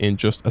come in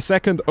just a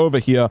second. Over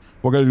here,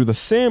 we're going to do the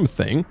same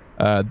thing.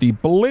 The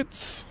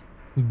blitz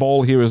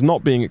ball here is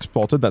not being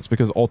exported. That's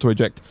because auto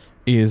eject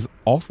is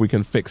off. We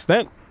can fix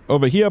that.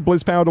 Over here,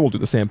 blizz powder, we'll do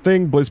the same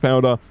thing. Blizz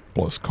powder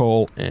plus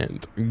coal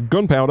and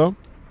gunpowder.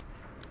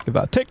 Give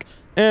that a tick.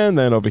 And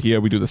then over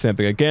here, we do the same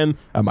thing again.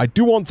 I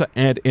do want to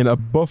add in a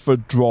buffer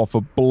draw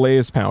for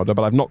blaze powder,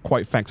 but I've not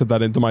quite factored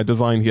that into my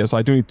design here, so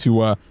I do need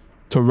to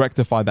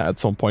rectify that at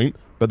some point.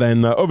 But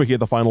then over here,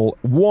 the final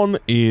one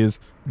is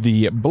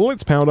the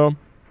blitz powder.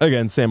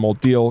 Again, same old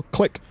deal.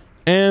 Click.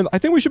 And I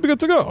think we should be good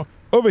to go.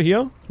 Over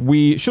here,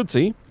 we should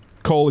see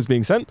coal is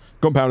being sent.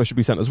 Gunpowder should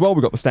be sent as well.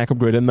 We've got the stack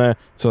upgrade in there,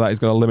 so that is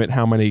going to limit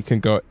how many can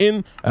go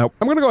in. I'm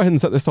going to go ahead and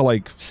set this to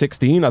like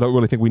 16. I don't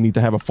really think we need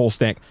to have a full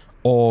stack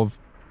of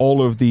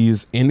all of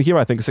these in here.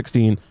 I think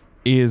 16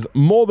 is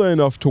more than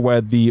enough to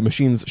where the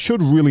machines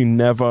should really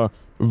never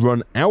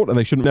run out, and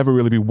they should never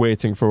really be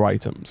waiting for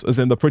items. As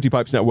in, the Pretty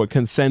Pipes network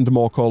can send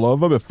more coal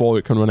over before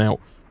it can run out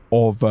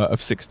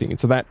of 16.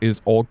 So that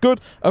is all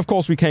good. Of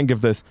course, we can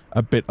give this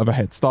a bit of a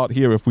head start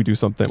here if we do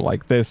something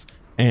like this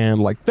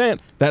and like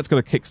that. That's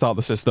going to kickstart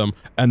the system.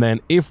 And then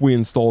if we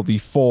install the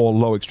 4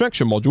 low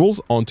extraction modules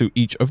onto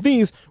each of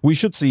these, we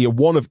should see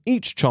one of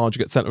each charge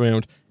get sent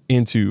around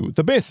into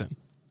the basin.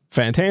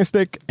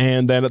 Fantastic.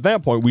 And then at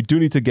that point, we do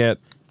need to get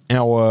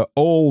our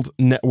old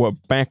network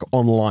back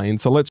online.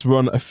 So let's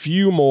run a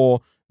few more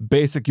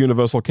basic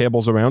universal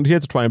cables around here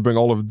to try and bring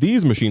all of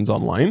these machines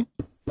online.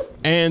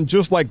 And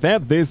just like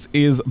that, this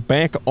is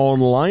back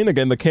online.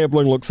 Again, the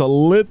cabling looks a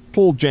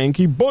little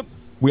janky, but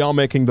we are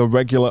making the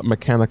regular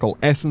mechanical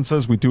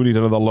essences. We do need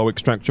another low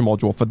extraction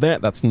module for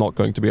that. That's not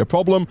going to be a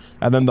problem.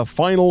 And then the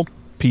final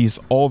piece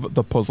of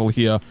the puzzle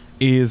here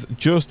is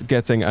just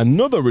getting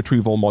another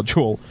retrieval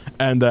module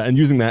and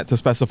using that to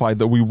specify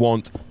that we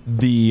want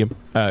the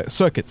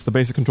circuits, the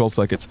basic control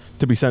circuits,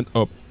 to be sent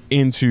up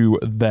into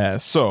there.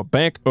 So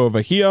back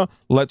over here,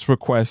 let's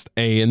request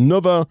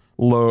another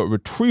low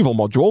retrieval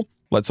module.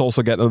 Let's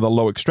also get another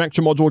low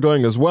extraction module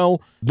going as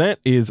well. That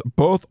is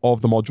both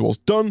of the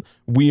modules done.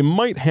 We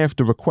might have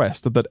to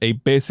request that a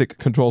basic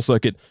control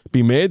circuit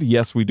be made.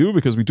 Yes, we do,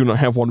 because we do not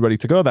have one ready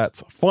to go.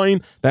 That's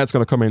fine. That's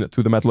going to come in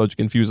through the metallurgic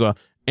infuser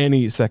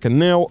any second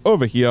now.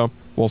 Over here,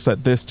 we'll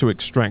set this to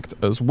extract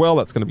as well.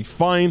 That's going to be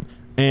fine.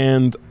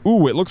 And,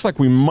 ooh, it looks like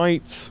we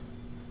might...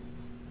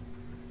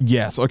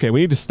 Yes, okay, we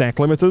need to stack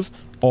limiters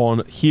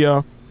on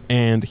here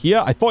and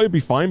here. I thought it'd be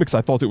fine because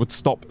I thought it would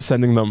stop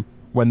sending them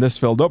when this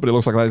filled up, but it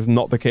looks like that is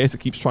not the case. It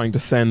keeps trying to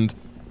send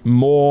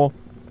more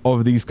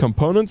of these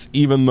components,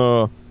 even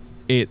though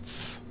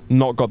it's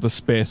not got the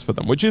space for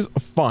them, which is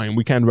fine.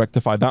 We can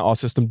rectify that. Our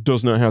system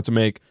does know how to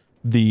make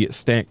the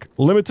stack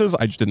limiters.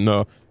 I just didn't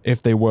know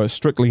if they were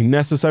strictly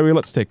necessary.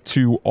 Let's take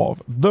 2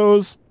 of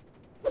those.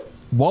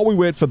 While we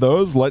wait for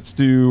those, let's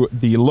do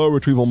the low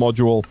retrieval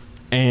module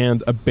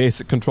and a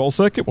basic control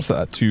circuit. We'll set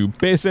that to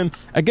basin.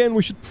 Again,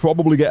 we should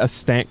probably get a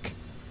stack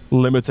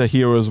limiter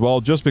here as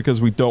well, just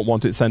because we don't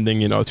want it sending,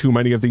 you know, too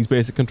many of these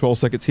basic control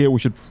circuits here. We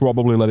should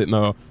probably let it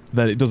know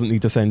that it doesn't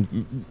need to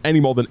send any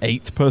more than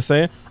 8 per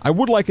se. I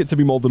would like it to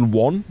be more than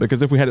 1,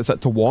 because if we had it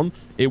set to 1,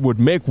 it would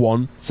make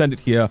 1, send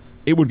it here,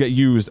 it would get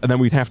used, and then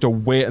we'd have to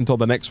wait until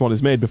the next one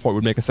is made before it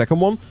would make a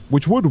second one,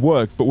 which would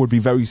work, but would be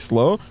very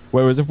slow.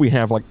 Whereas if we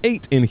have like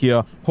 8 in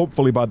here,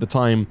 hopefully by the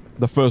time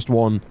the first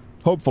one,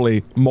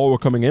 hopefully more are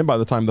coming in by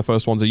the time the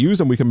first ones are used,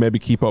 and we can maybe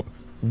keep up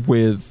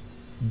with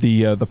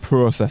the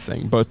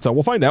processing. But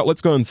we'll find out.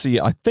 Let's go and see.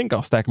 I think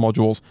our stack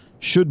modules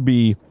should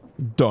be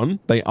done.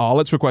 They are.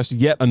 Let's request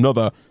yet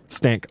another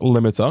stack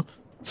limiter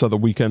so that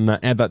we can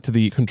add that to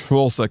the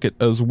control circuit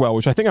as well,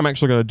 which I think I'm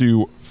actually going to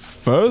do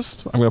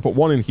first. I'm going to put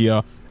 1 in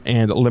here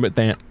and limit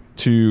that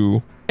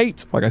to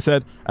 8, like I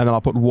said, and then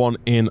I'll put 1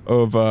 in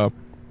over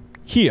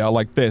here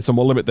like this, and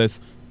we'll limit this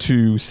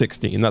to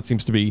 16. That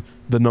seems to be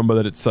the number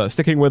that it's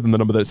sticking with, and the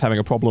number that it's having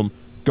a problem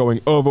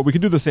going over. We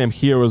can do the same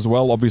here as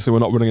well. Obviously, we're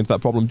not running into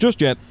that problem just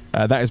yet.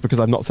 That is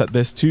because I've not set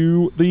this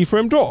to the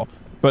frame draw.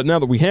 But now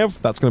that we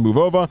have, that's going to move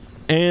over,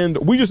 and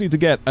we just need to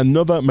get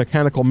another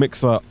mechanical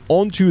mixer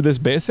onto this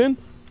basin,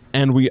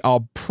 and we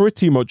are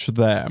pretty much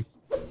there.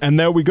 And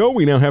there we go.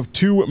 We now have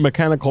 2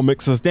 mechanical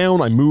mixers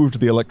down. I moved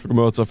the electric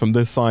motor from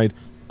this side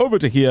over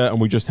to here,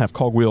 and we just have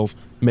cogwheels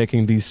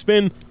making these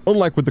spin.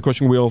 Unlike with the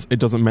crushing wheels, it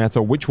doesn't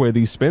matter which way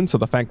these spin, so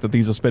the fact that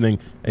these are spinning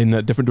in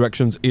different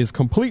directions is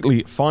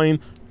completely fine.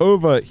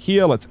 Over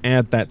here, let's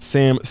add that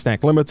same stack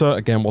limiter.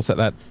 Again, we'll set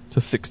that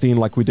to 16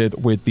 like we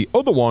did with the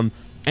other one.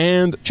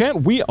 And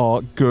chat, we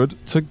are good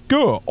to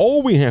go.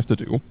 All we have to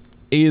do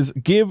is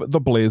give the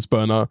blaze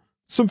burner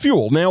some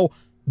fuel. Now,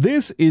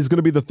 this is going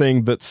to be the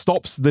thing that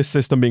stops this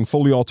system being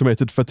fully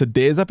automated for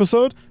today's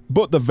episode,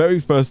 but the very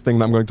first thing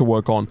that I'm going to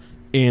work on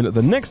in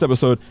the next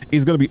episode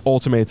is going to be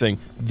automating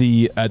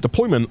the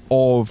deployment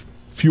of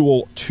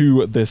fuel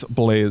to this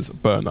blaze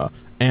burner.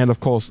 And of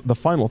course, the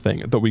final thing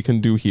that we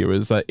can do here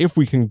is if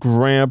we can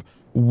grab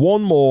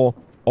 1 more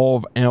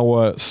of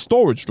our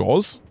storage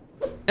drawers,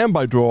 and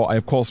by drawer, I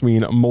of course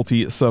mean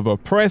multi-servo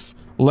press,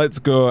 let's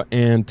go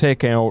and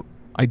take out,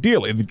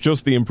 ideally,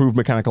 just the improved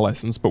mechanical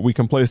essence, but we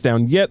can place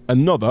down yet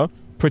another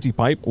pretty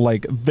pipe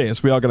like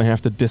this. We are going to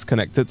have to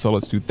disconnect it, so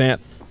let's do that,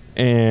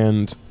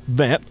 and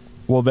that.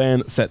 We'll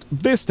then set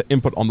this to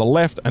input on the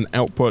left and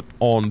output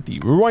on the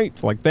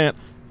right, like that.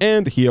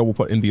 And here we'll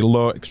put in the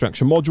low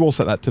extraction module,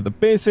 set that to the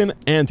basin,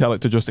 and tell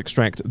it to just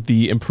extract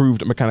the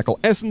improved mechanical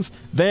essence.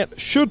 That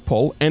should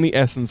pull any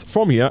essence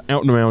from here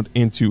out and around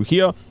into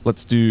here.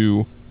 Let's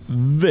do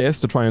this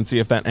to try and see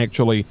if that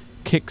actually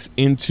kicks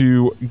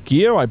into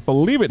gear. I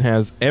believe it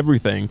has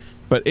everything,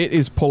 but it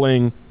is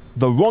pulling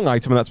the wrong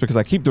item, and that's because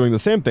I keep doing the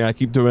same thing. I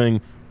keep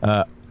doing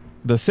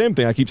the same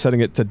thing. I keep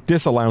setting it to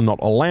disallow, not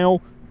allow.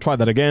 Try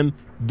that again.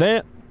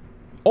 That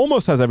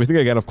almost has everything.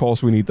 Again, of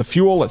course, we need the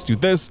fuel. Let's do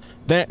this.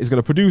 That is going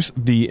to produce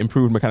the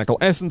improved mechanical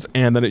essence,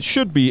 and then it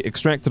should be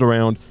extracted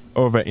around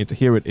over into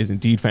here. It is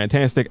indeed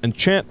fantastic. And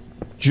chat,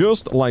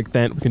 just like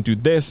that, we can do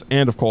this,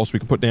 and of course, we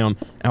can put down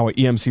our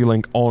EMC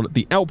link on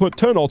the output,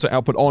 turn auto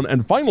output on,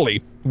 and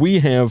finally, we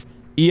have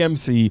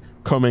EMC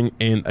coming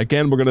in.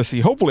 Again, we're going to see,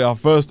 hopefully, our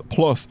first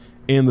plus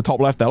in the top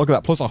left there. Look at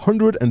that, plus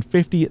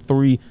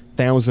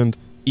 153,000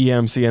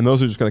 EMC, and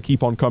those are just going to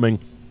keep on coming.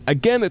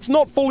 Again, it's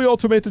not fully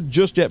automated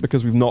just yet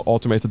because we've not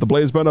automated the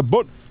blaze burner,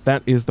 but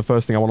that is the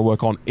first thing I want to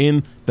work on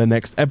in the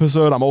next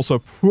episode. I'm also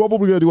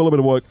probably going to do a little bit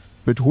of work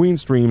between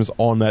streams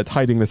on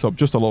tidying this up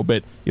just a little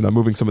bit, you know,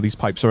 moving some of these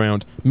pipes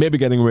around, maybe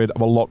getting rid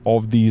of a lot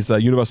of these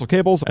universal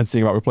cables and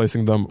seeing about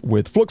replacing them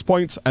with flux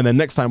points. And then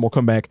next time we'll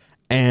come back,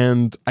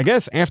 and I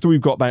guess after we've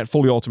got that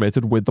fully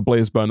automated with the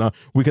blaze burner,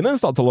 we can then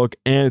start to look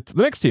at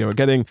the next tier,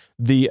 getting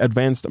the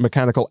advanced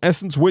mechanical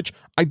essence, which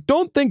I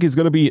don't think is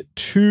going to be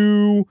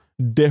too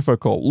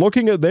difficult.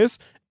 Looking at this,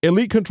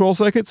 elite control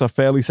circuits are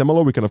fairly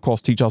similar. We can, of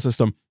course, teach our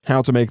system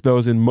how to make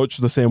those in much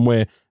the same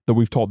way that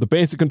we've taught the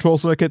basic control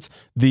circuits.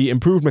 The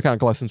improved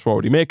mechanical essence we're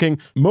already making.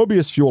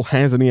 Mobius fuel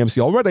has an EMC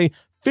already.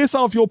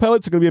 Fissile fuel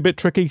pellets are going to be a bit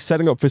tricky.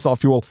 Setting up fissile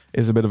fuel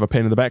is a bit of a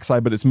pain in the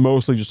backside, but it's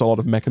mostly just a lot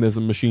of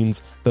mechanism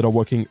machines that are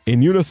working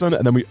in unison.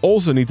 And then we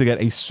also need to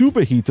get a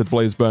superheated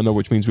blaze burner,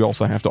 which means we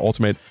also have to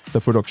automate the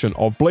production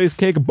of blaze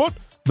cake. But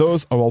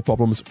those are all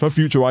problems for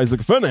future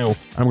Isaac. For now,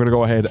 I'm going to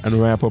go ahead and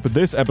wrap up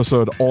this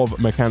episode of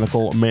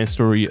Mechanical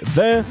Mastery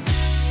there.